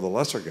 Well, the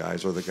lesser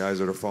guys are the guys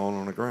that are falling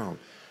on the ground.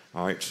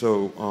 All right,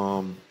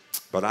 so,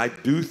 but I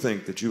do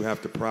think that you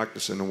have to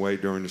practice in a way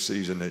during the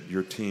season that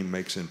your team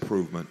makes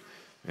improvement.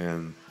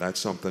 And that's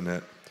something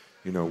that,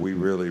 we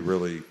really,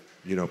 really,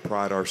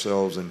 pride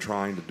ourselves in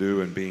trying to do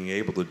and being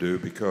able to do,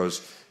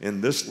 because in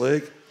this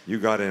league, you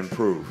got to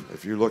improve.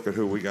 If you look at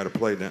who we got to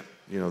play now,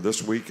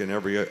 this week and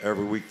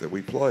every week that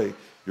we play,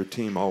 your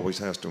team always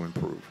has to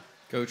improve.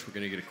 Coach, we're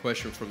going to get a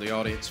question from the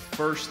audience.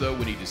 First, though,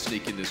 we need to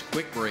sneak in this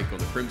quick break on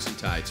the Crimson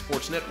Tide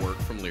Sports Network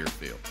from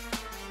Learfield.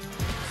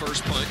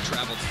 First punt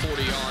traveled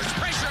 40 yards.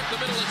 Pressure up the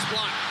middle, it's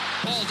blocked.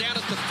 Ball down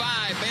at the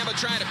 5. Bama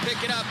trying to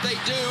pick it up. They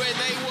do, and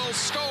they will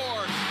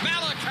score.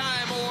 Malachi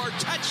Moore,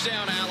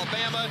 touchdown,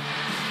 Alabama.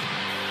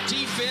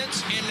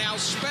 Defense and now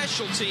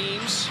special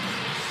teams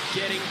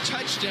getting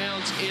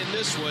touchdowns in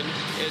this one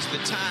as the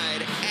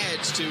Tide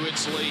adds to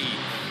its lead.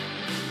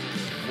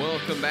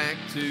 Welcome back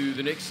to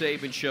the Nick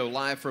Saban Show,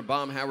 live from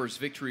Baumhauer's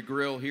Victory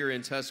Grill here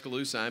in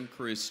Tuscaloosa. I'm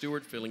Chris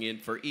Stewart, filling in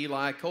for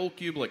Eli. Cole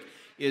Cubelic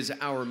is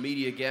our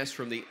media guest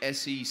from the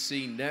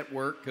SEC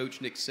Network.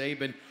 Coach Nick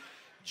Saban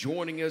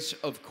joining us,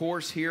 of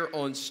course, here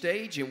on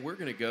stage. And we're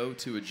going to go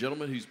to a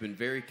gentleman who's been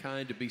very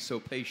kind to be so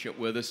patient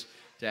with us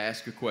to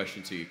ask a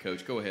question to you,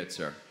 Coach. Go ahead,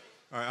 sir.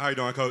 All right, how you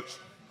doing, Coach?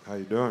 How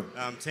you doing?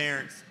 I'm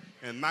Terrence,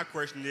 and my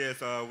question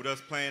is, with us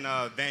playing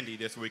Vandy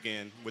this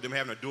weekend, with them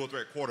having a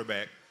dual-threat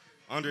quarterback,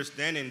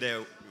 understanding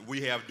that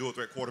we have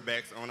dual-threat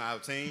quarterbacks on our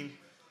team,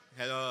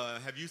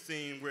 have you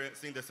seen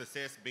the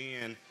success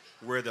being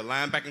where the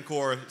linebacking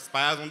core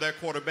spies on that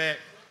quarterback,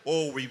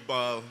 or we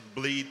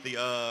bleed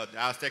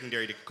our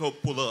secondary to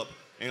pull up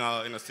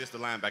and assist the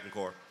linebacking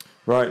core?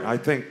 Right. I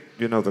think,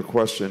 the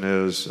question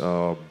is,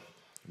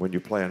 when you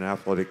play an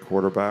athletic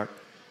quarterback,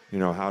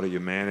 how do you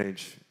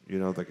manage,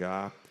 the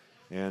guy?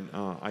 And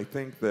I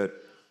think that,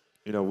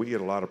 we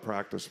get a lot of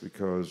practice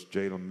because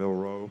Jalen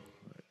Milroe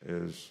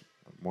is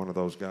one of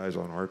those guys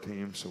on our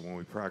team. So when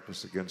we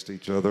practice against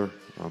each other,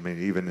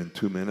 even in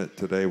 2-minute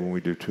today, when we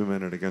do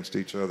 2-minute against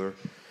each other,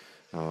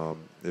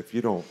 if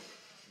you don't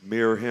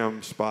mirror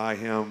him, spy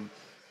him,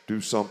 do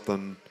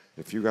something,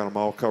 if you got him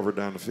all covered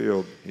down the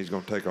field, he's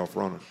going to take off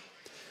running.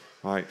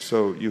 All right,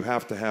 so you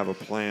have to have a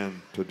plan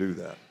to do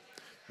that.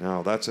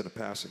 Now, that's in a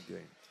passing game.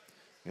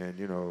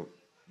 And,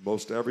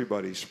 most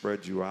everybody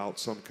spreads you out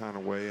some kind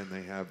of way, and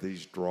they have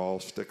these draw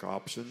stick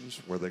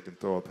options where they can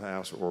throw a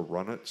pass or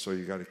run it, so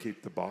you got to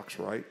keep the box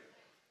right.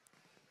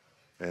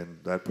 And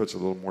that puts a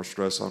little more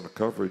stress on the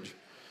coverage.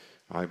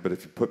 All right, but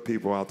if you put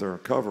people out there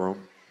and cover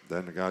them,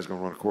 then the guy's going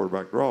to run a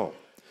quarterback draw.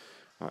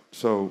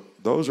 So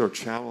those are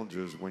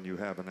challenges when you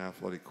have an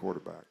athletic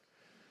quarterback.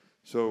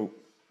 So,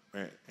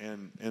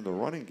 and in the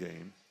running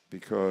game,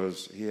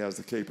 because he has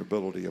the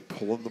capability of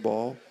pulling the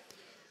ball,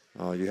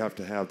 you have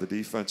to have the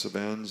defensive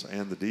ends,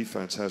 and the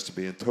defense has to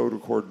be in total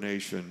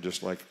coordination,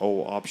 just like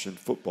option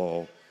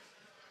football.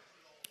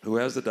 Who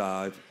has the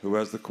dive, who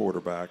has the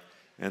quarterback,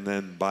 And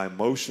then by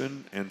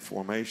motion and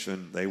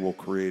formation, they will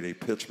create a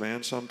pitch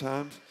man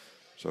sometimes.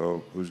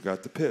 So who's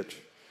got the pitch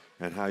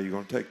and how are you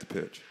going to take the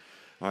pitch?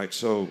 All right,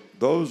 so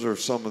those are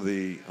some of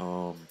the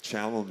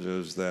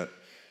challenges that,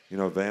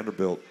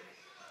 Vanderbilt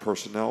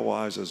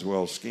personnel-wise as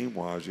well as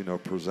scheme-wise,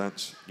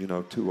 presents,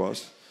 to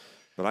us.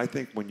 But I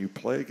think when you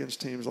play against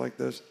teams like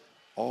this,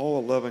 all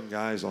 11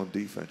 guys on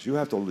defense, you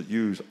have to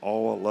use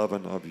all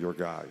 11 of your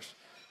guys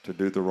to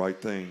do the right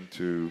thing,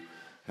 to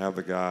have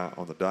the guy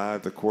on the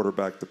dive, the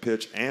quarterback, the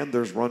pitch, and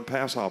there's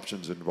run-pass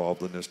options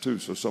involved in this too.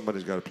 So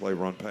somebody's got to play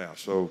run-pass.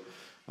 So,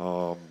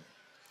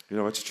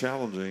 it's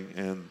challenging,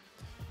 and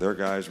their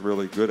guys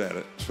really good at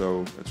it.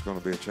 So it's going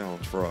to be a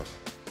challenge for us.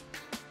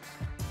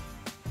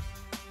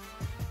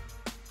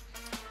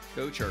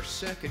 Coach, our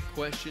second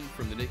question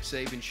from the Nick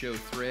Saban Show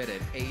thread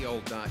at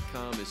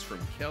AL.com is from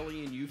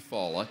Kelly in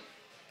Eufaula.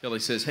 Kelly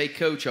says, hey,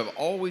 Coach, I've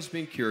always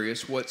been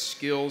curious what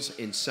skills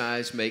and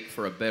size make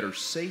for a better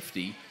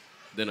safety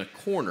than a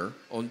corner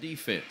on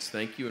defense.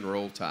 Thank you, and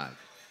roll Tide.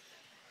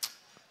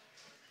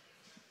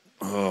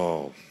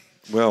 Oh,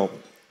 well,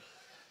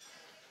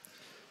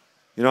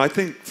 I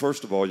think,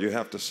 first of all, you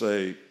have to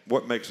say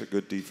what makes a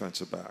good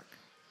defensive back.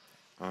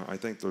 I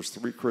think there's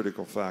 3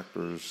 critical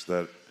factors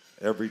that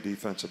every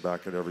defensive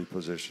back at every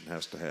position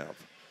has to have.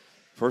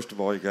 First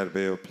of all, you got to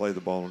be able to play the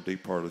ball in the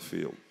deep part of the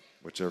field,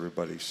 which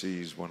everybody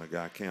sees when a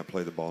guy can't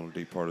play the ball in the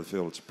deep part of the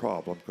field. It's a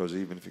problem because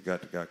even if you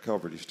got the guy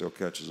covered, he still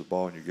catches the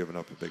ball and you're giving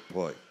up a big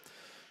play.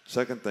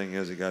 Second thing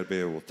is you got to be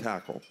able to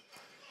tackle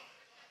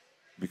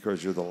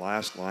because you're the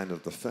last line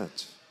of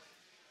defense.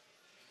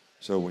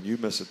 So when you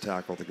miss a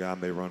tackle, the guy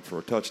may run for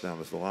a touchdown.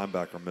 If the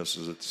linebacker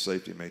misses it, the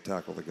safety may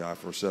tackle the guy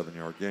for a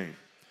 7-yard gain.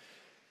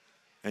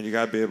 And you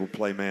got to be able to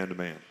play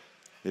man-to-man.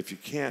 If you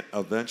can't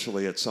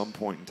eventually at some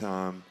point in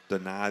time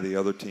deny the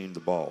other team the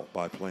ball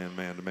by playing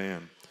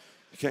man-to-man,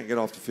 you can't get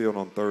off the field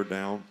on 3rd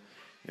down,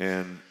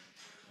 and,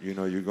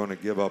 you're going to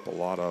give up a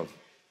lot of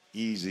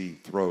easy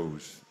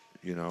throws,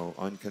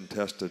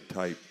 uncontested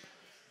type,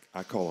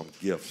 I call them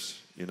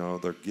gifts.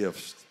 They're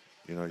gifts.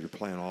 You're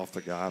playing off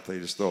the guy. If they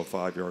just throw a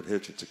 5-yard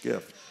hitch, it's a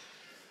gift.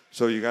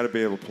 So you got to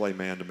be able to play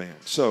man-to-man.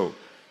 So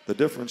the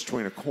difference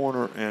between a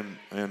corner and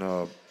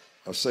a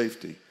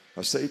safety,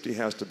 a safety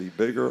has to be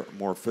bigger,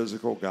 more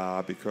physical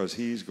guy because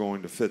he's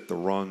going to fit the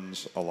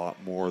runs a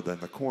lot more than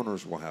the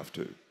corners will have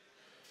to.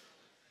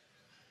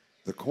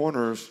 The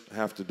corners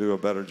have to do a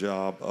better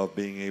job of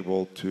being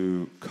able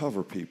to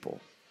cover people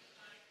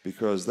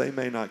because they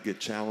may not get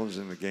challenged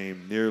in the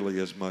game nearly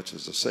as much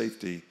as a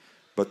safety,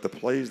 but the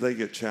plays they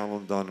get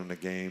challenged on in the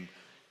game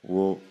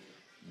will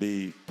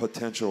be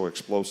potential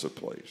explosive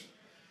plays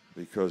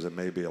because it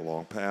may be a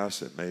long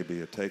pass, it may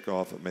be a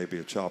takeoff, it may be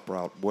a chop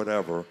route,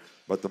 whatever,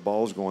 but the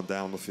ball's going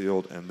down the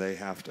field and they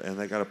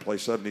got to play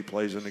 70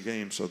 plays in the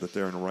game so that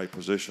they're in the right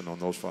position on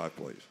those 5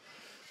 plays.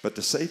 But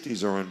the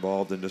safeties are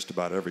involved in just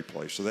about every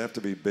play, so they have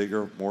to be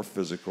bigger, more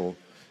physical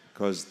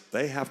because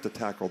they have to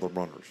tackle the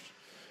runners.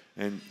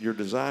 And your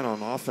design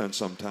on offense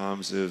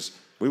sometimes is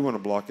we want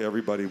to block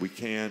everybody we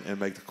can and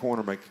make the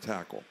corner make the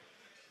tackle.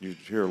 You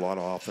hear a lot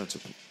of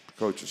offensive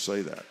coaches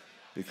say that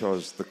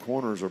because the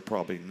corners are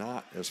probably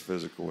not as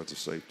physical as the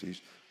safeties,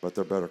 but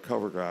they're better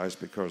cover guys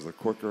because they're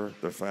quicker,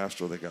 they're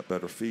faster, they got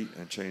better feet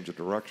and change of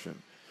direction.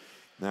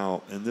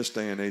 Now, in this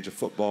day and age of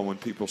football, when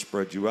people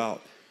spread you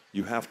out,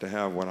 you have to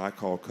have what I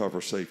call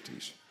cover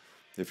safeties.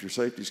 If your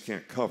safeties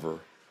can't cover,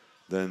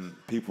 then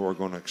people are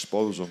going to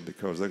expose them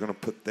because they're going to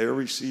put their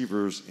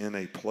receivers in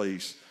a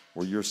place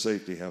where your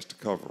safety has to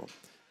cover them.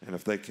 And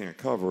if they can't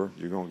cover,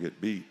 you're going to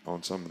get beat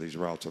on some of these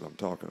routes that I'm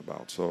talking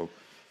about. So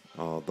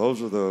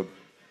those are the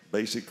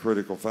basic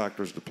critical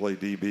factors to play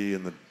DB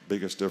and the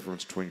biggest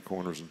difference between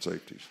corners and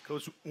safeties.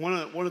 Coach, one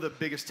of the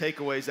biggest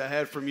takeaways I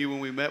had from you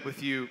when we met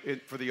with you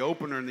for the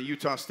opener in the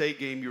Utah State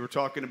game, you were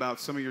talking about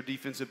some of your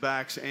defensive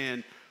backs,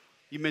 and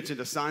you mentioned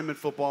assignment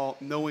football,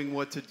 knowing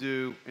what to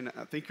do, and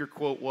I think your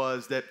quote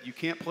was that you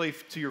can't play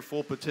to your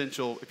full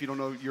potential if you don't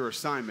know your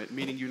assignment,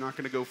 meaning you're not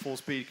going to go full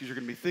speed because you're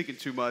going to be thinking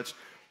too much.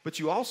 But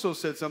you also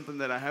said something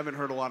that I haven't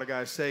heard a lot of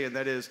guys say, and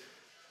that is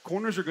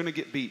corners are going to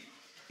get beat.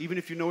 Even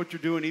if you know what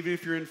you're doing, even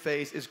if you're in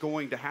phase, it's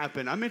going to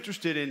happen. I'm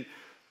interested in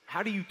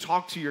how do you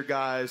talk to your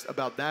guys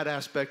about that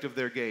aspect of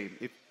their game?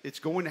 If it's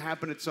going to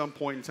happen at some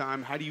point in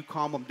time, how do you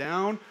calm them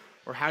down?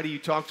 Or how do you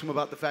talk to them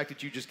about the fact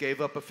that you just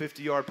gave up a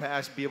 50-yard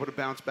pass, be able to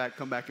bounce back,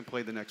 come back and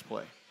play the next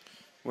play?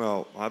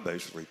 Well, I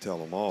basically tell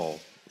them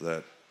all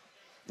that,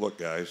 look,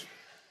 guys,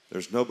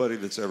 there's nobody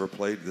that's ever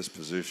played this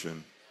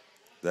position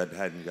that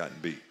hadn't gotten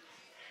beat.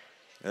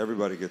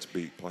 Everybody gets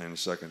beat playing the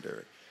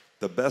secondary.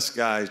 The best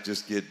guys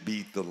just get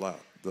beat the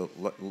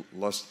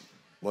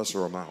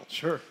lesser amount.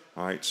 Sure.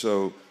 All right,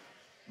 so,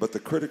 but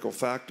the critical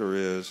factor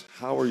is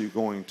how are you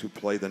going to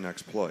play the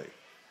next play?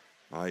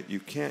 All right, you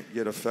can't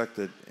get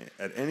affected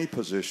at any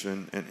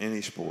position in any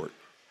sport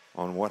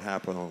on what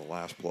happened on the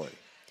last play.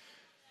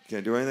 You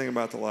can't do anything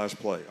about the last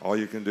play. All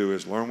you can do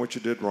is learn what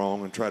you did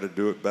wrong and try to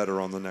do it better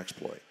on the next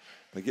play.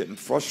 But getting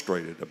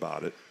frustrated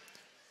about it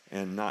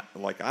and not,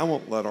 like I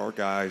won't let our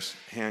guys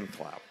hand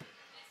clap.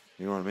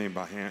 You know what I mean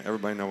by hand?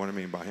 Everybody know what I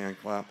mean by hand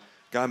clap?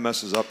 Guy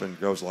messes up and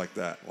goes like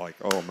that, like,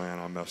 oh, man,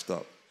 I messed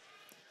up.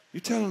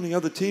 You're telling the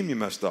other team you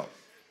messed up.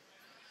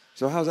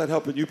 So how's that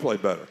helping you play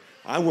better?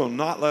 I will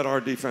not let our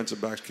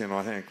defensive backs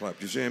cannot hand clap.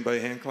 Did you see anybody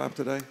hand clap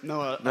today?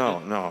 No.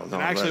 No.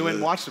 I actually went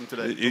and watched them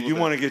today. You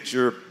want to get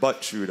your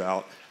butt chewed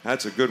out.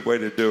 That's a good way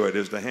to do it,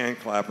 is to hand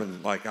clap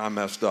and like I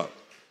messed up.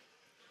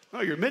 Oh,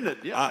 you're admitting it.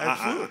 Yeah,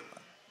 absolutely.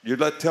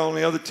 You're telling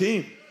the other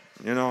team,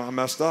 I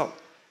messed up.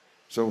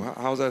 So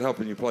how's that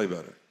helping you play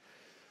better?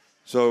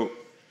 So,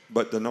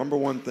 but the number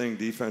one thing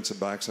defensive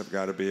backs have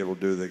got to be able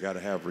to do, they got to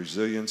have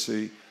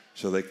resiliency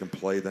so they can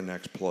play the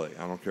next play.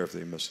 I don't care if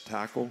they miss a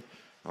tackle.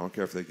 I don't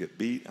care if they get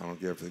beat. I don't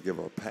care if they give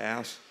a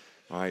pass.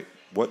 All right,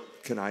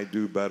 what can I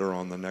do better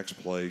on the next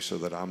play so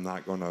that I'm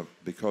not going to,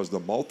 because the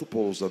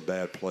multiples of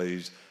bad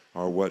plays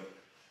are what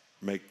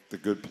make the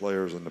good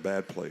players and the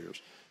bad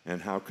players,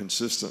 and how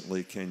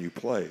consistently can you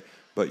play.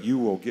 But you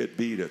will get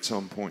beat at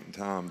some point in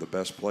time, the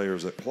best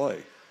players that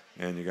play,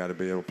 and you got to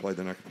be able to play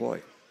the next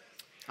play.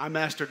 I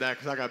mastered that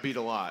because I got beat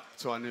a lot,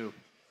 so I knew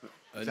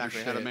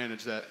exactly how to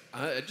manage that.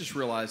 I just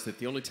realized that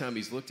the only time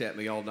he's looked at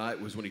me all night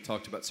was when he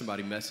talked about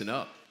somebody messing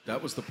up.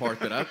 That was the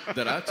part that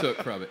I took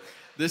from it.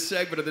 This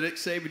segment of the Nick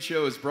Saban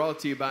Show is brought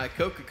to you by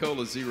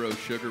Coca-Cola Zero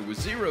Sugar. With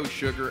zero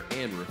sugar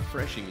and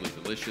refreshingly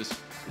delicious,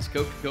 is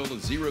Coca-Cola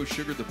Zero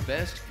Sugar the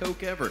best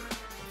Coke ever?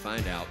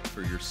 Find out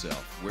for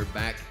yourself. We're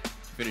back to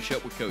finish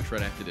up with Coach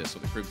right after this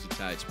on the Crimson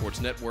Tide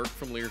Sports Network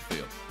from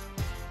Learfield.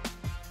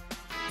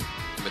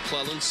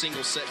 McClellan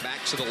single set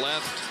back to the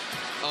left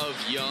of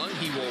Young.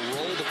 He will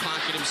roll the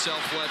pocket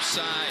himself left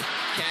side.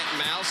 Cat and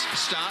mouse,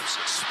 stops,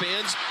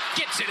 spins,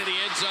 gets into the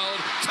end zone.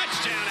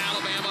 Touchdown,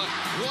 Alabama.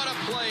 What a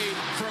play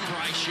from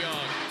Bryce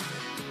Young.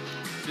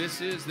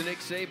 This is the Nick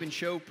Saban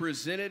Show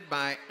presented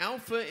by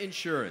Alpha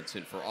Insurance.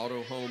 And for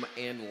auto, home,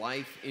 and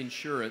life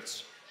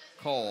insurance,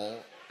 call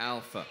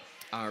Alpha.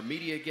 Our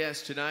media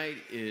guest tonight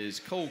is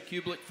Cole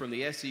Cubelic from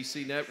the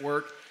SEC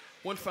Network.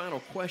 One final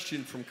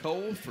question from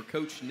Cole for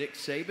Coach Nick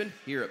Saban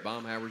here at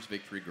Baumhauer's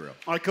Victory Grill.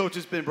 All right, Coach,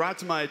 it's been brought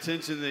to my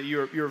attention that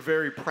you're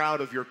very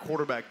proud of your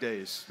quarterback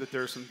days, that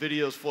there are some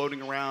videos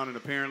floating around, and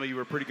apparently you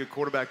were a pretty good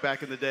quarterback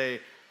back in the day.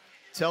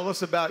 Tell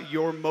us about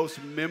your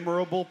most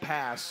memorable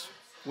pass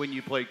when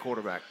you played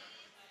quarterback.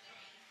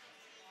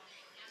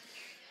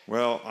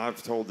 Well,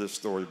 I've told this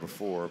story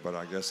before, but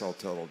I guess I'll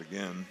tell it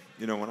again.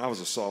 When I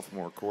was a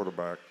sophomore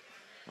quarterback,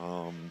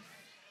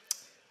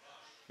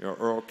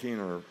 Earl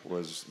Keener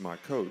was my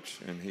coach,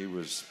 and he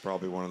was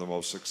probably one of the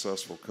most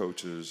successful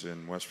coaches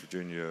in West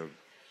Virginia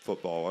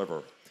football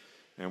ever.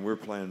 And we were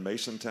playing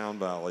Masontown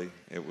Valley.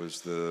 It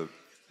was the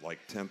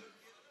 10th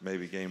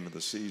maybe game of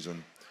the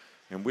season,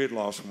 and we had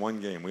lost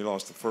one game. We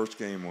lost the first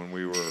game when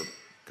we were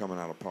coming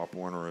out of Pop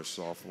Warner as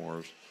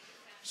sophomores.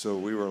 So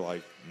we were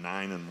 9-1,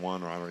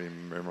 or I don't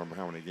even remember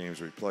how many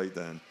games we played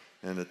then.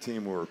 And the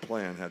team we were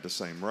playing had the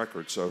same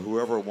record. So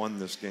whoever won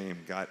this game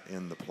got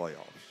in the playoffs.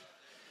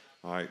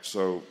 All right,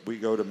 so we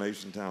go to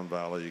Masontown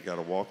Valley. You got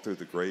to walk through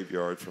the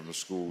graveyard from the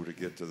school to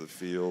get to the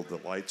field. The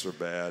lights are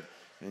bad.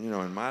 And,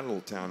 in my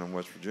little town in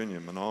West Virginia,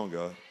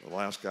 Monongah, the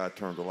last guy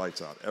turned the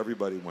lights out.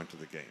 Everybody went to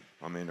the game.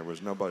 I mean, there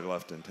was nobody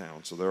left in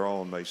town. So they're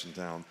all in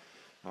Masontown.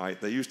 All right,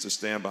 they used to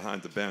stand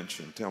behind the bench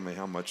and tell me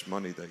how much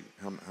money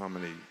how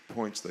many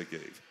points they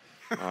gave.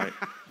 All right,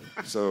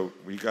 so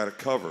you got to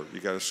cover.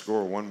 You got to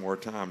score one more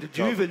time. Did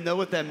you even know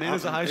what that meant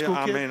as a high school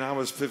kid? I mean, I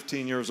was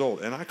 15 years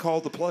old, and I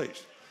called the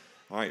plays.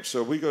 All right,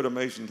 so we go to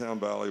Masontown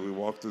Valley. We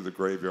walk through the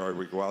graveyard.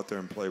 We go out there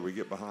and play. We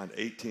get behind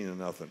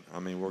 18-0. I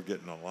mean, we're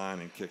getting a line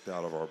and kicked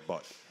out of our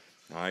butt.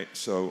 All right,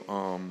 so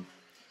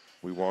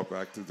we walk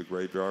back through the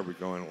graveyard. We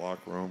go in the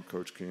locker room.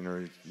 Coach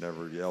Keener, he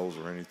never yells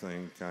or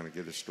anything, kind of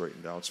get us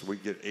straightened out. So we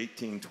get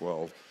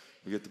 18-12.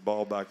 We get the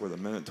ball back with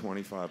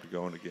 1:25 to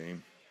go in the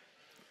game.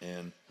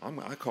 And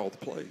I call the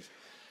plays.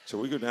 So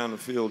we go down the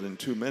field in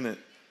 2 minutes.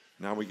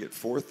 Now we get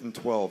 4th and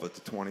 12 at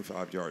the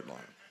 25-yard line.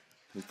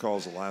 He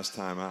calls the last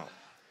time out.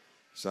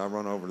 So I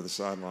run over to the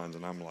sidelines,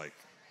 and I'm like,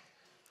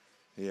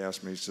 he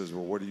asked me, he says,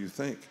 well, what do you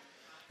think?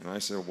 And I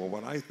said, well,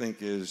 what I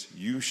think is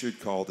you should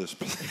call this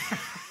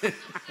play.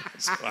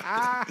 So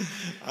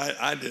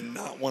I did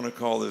not want to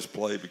call this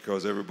play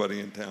because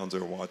everybody in town's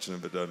there watching.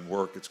 If it doesn't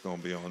work, it's going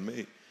to be on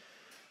me.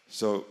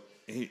 So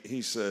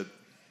he said,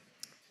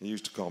 he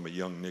used to call me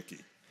Young Nicky.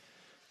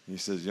 He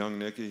says, Young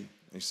Nicky,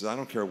 he says, I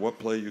don't care what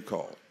play you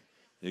call.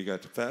 You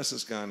got the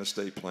fastest guy in the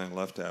state playing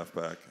left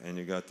halfback, and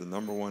you got the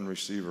 #1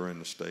 receiver in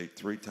the state,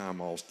 3-time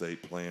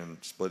All-State playing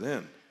split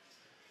end.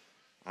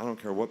 I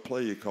don't care what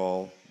play you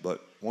call,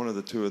 but one of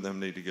the two of them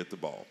need to get the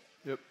ball.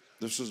 Yep.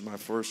 This was my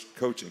first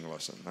coaching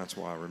lesson. That's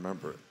why I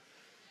remember it.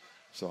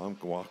 So I'm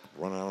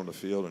run out on the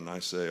field, and I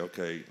say,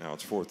 okay, now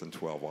it's 4th and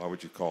 12. Why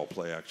would you call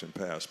play action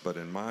pass? But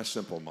in my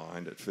simple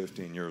mind, at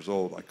 15 years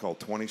old, I called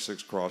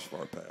 26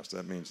 crossbar pass.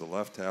 That means the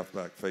left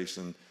halfback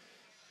facing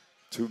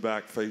 2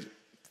 back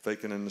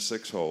faking in the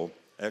 6 hole,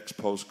 X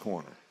post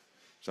corner.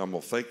 So I'm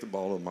going to fake the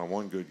ball to my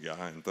one good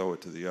guy and throw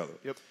it to the other.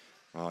 Yep.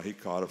 He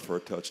caught it for a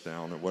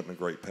touchdown. It wasn't a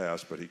great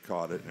pass, but he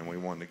caught it, and we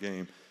won the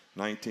game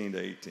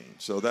 19-18.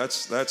 So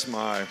that's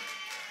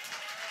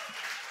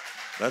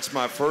That's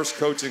my first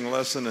coaching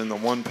lesson and the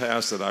one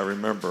pass that I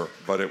remember,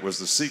 but it was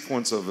the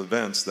sequence of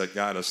events that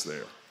got us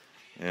there.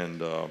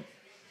 And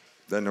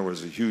then there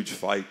was a huge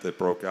fight that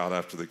broke out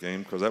after the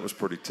game because that was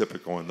pretty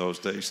typical in those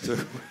days, too.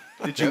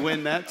 Did you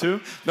win that, too?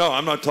 No,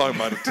 I'm not talking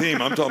about the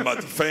team. I'm talking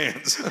about the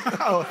fans.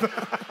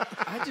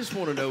 I just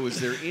want to know, is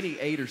there any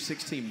 8 or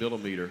 16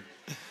 millimeter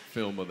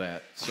film of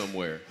that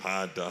somewhere?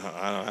 I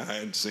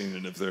hadn't seen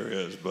it if there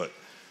is, but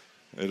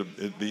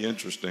it'd be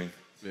interesting.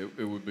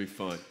 It would be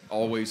fun.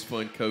 Always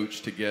fun,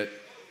 Coach, to get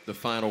the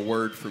final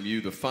word from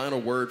you. The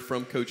final word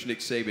from Coach Nick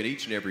Saban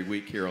each and every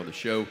week here on the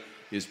show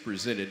is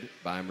presented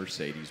by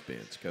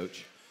Mercedes-Benz.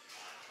 Coach?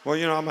 Well,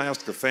 you know, I'm going to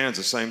ask the fans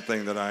the same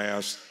thing that I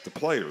asked the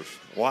players.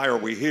 Why are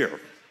we here?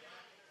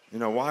 You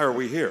know, why are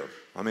we here?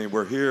 I mean,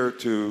 we're here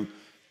to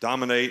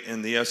dominate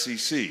in the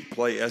SEC,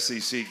 play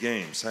SEC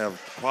games, have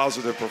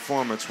positive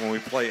performance when we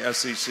play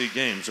SEC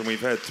games. And we've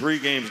had 3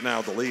 games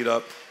now to lead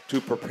up to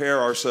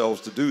prepare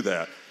ourselves to do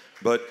that.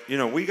 But, you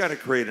know, we got to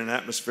create an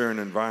atmosphere and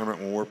environment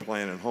when we're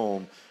playing at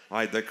home,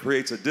 right, that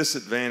creates a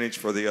disadvantage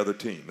for the other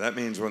team. That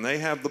means when they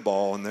have the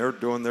ball and they're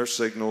doing their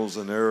signals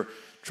and they're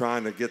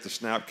trying to get the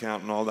snap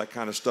count and all that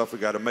kind of stuff, we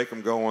got to make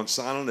them go on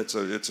silent.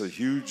 It's a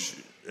huge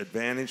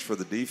advantage for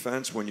the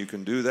defense when you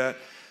can do that.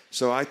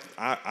 So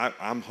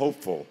I'm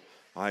hopeful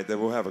that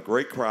we'll have a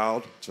great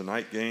crowd. It's a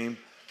night game.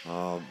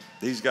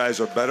 These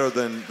guys are better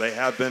than they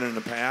have been in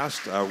the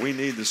past. We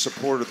need the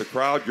support of the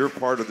crowd. You're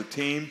part of the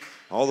team.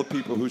 All the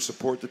people who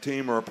support the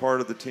team are a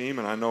part of the team,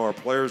 and I know our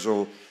players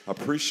will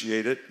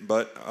appreciate it,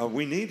 but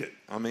we need it.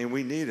 I mean,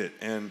 we need it,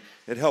 and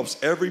it helps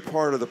every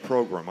part of the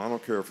program. I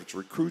don't care if it's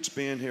recruits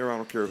being here. I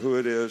don't care who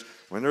it is.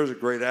 When there's a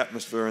great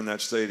atmosphere in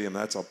that stadium,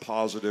 that's a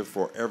positive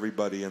for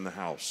everybody in the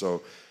house.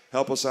 So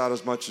help us out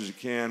as much as you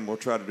can. We'll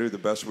try to do the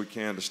best we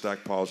can to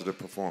stack positive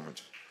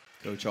performance.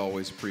 Coach,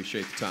 always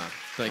appreciate the time.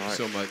 Thank you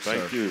so much,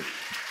 Thank sir. you.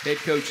 Head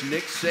Coach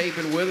Nick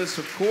Saban with us,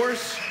 of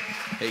course.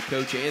 Hey,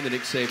 Coach, and the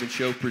Nick Saban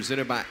Show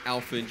presented by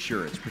Alpha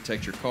Insurance.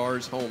 Protect your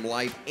cars, home,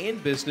 life,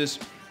 and business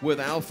with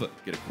Alpha.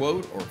 Get a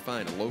quote or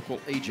find a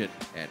local agent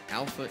at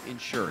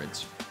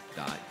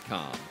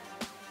alphainsurance.com.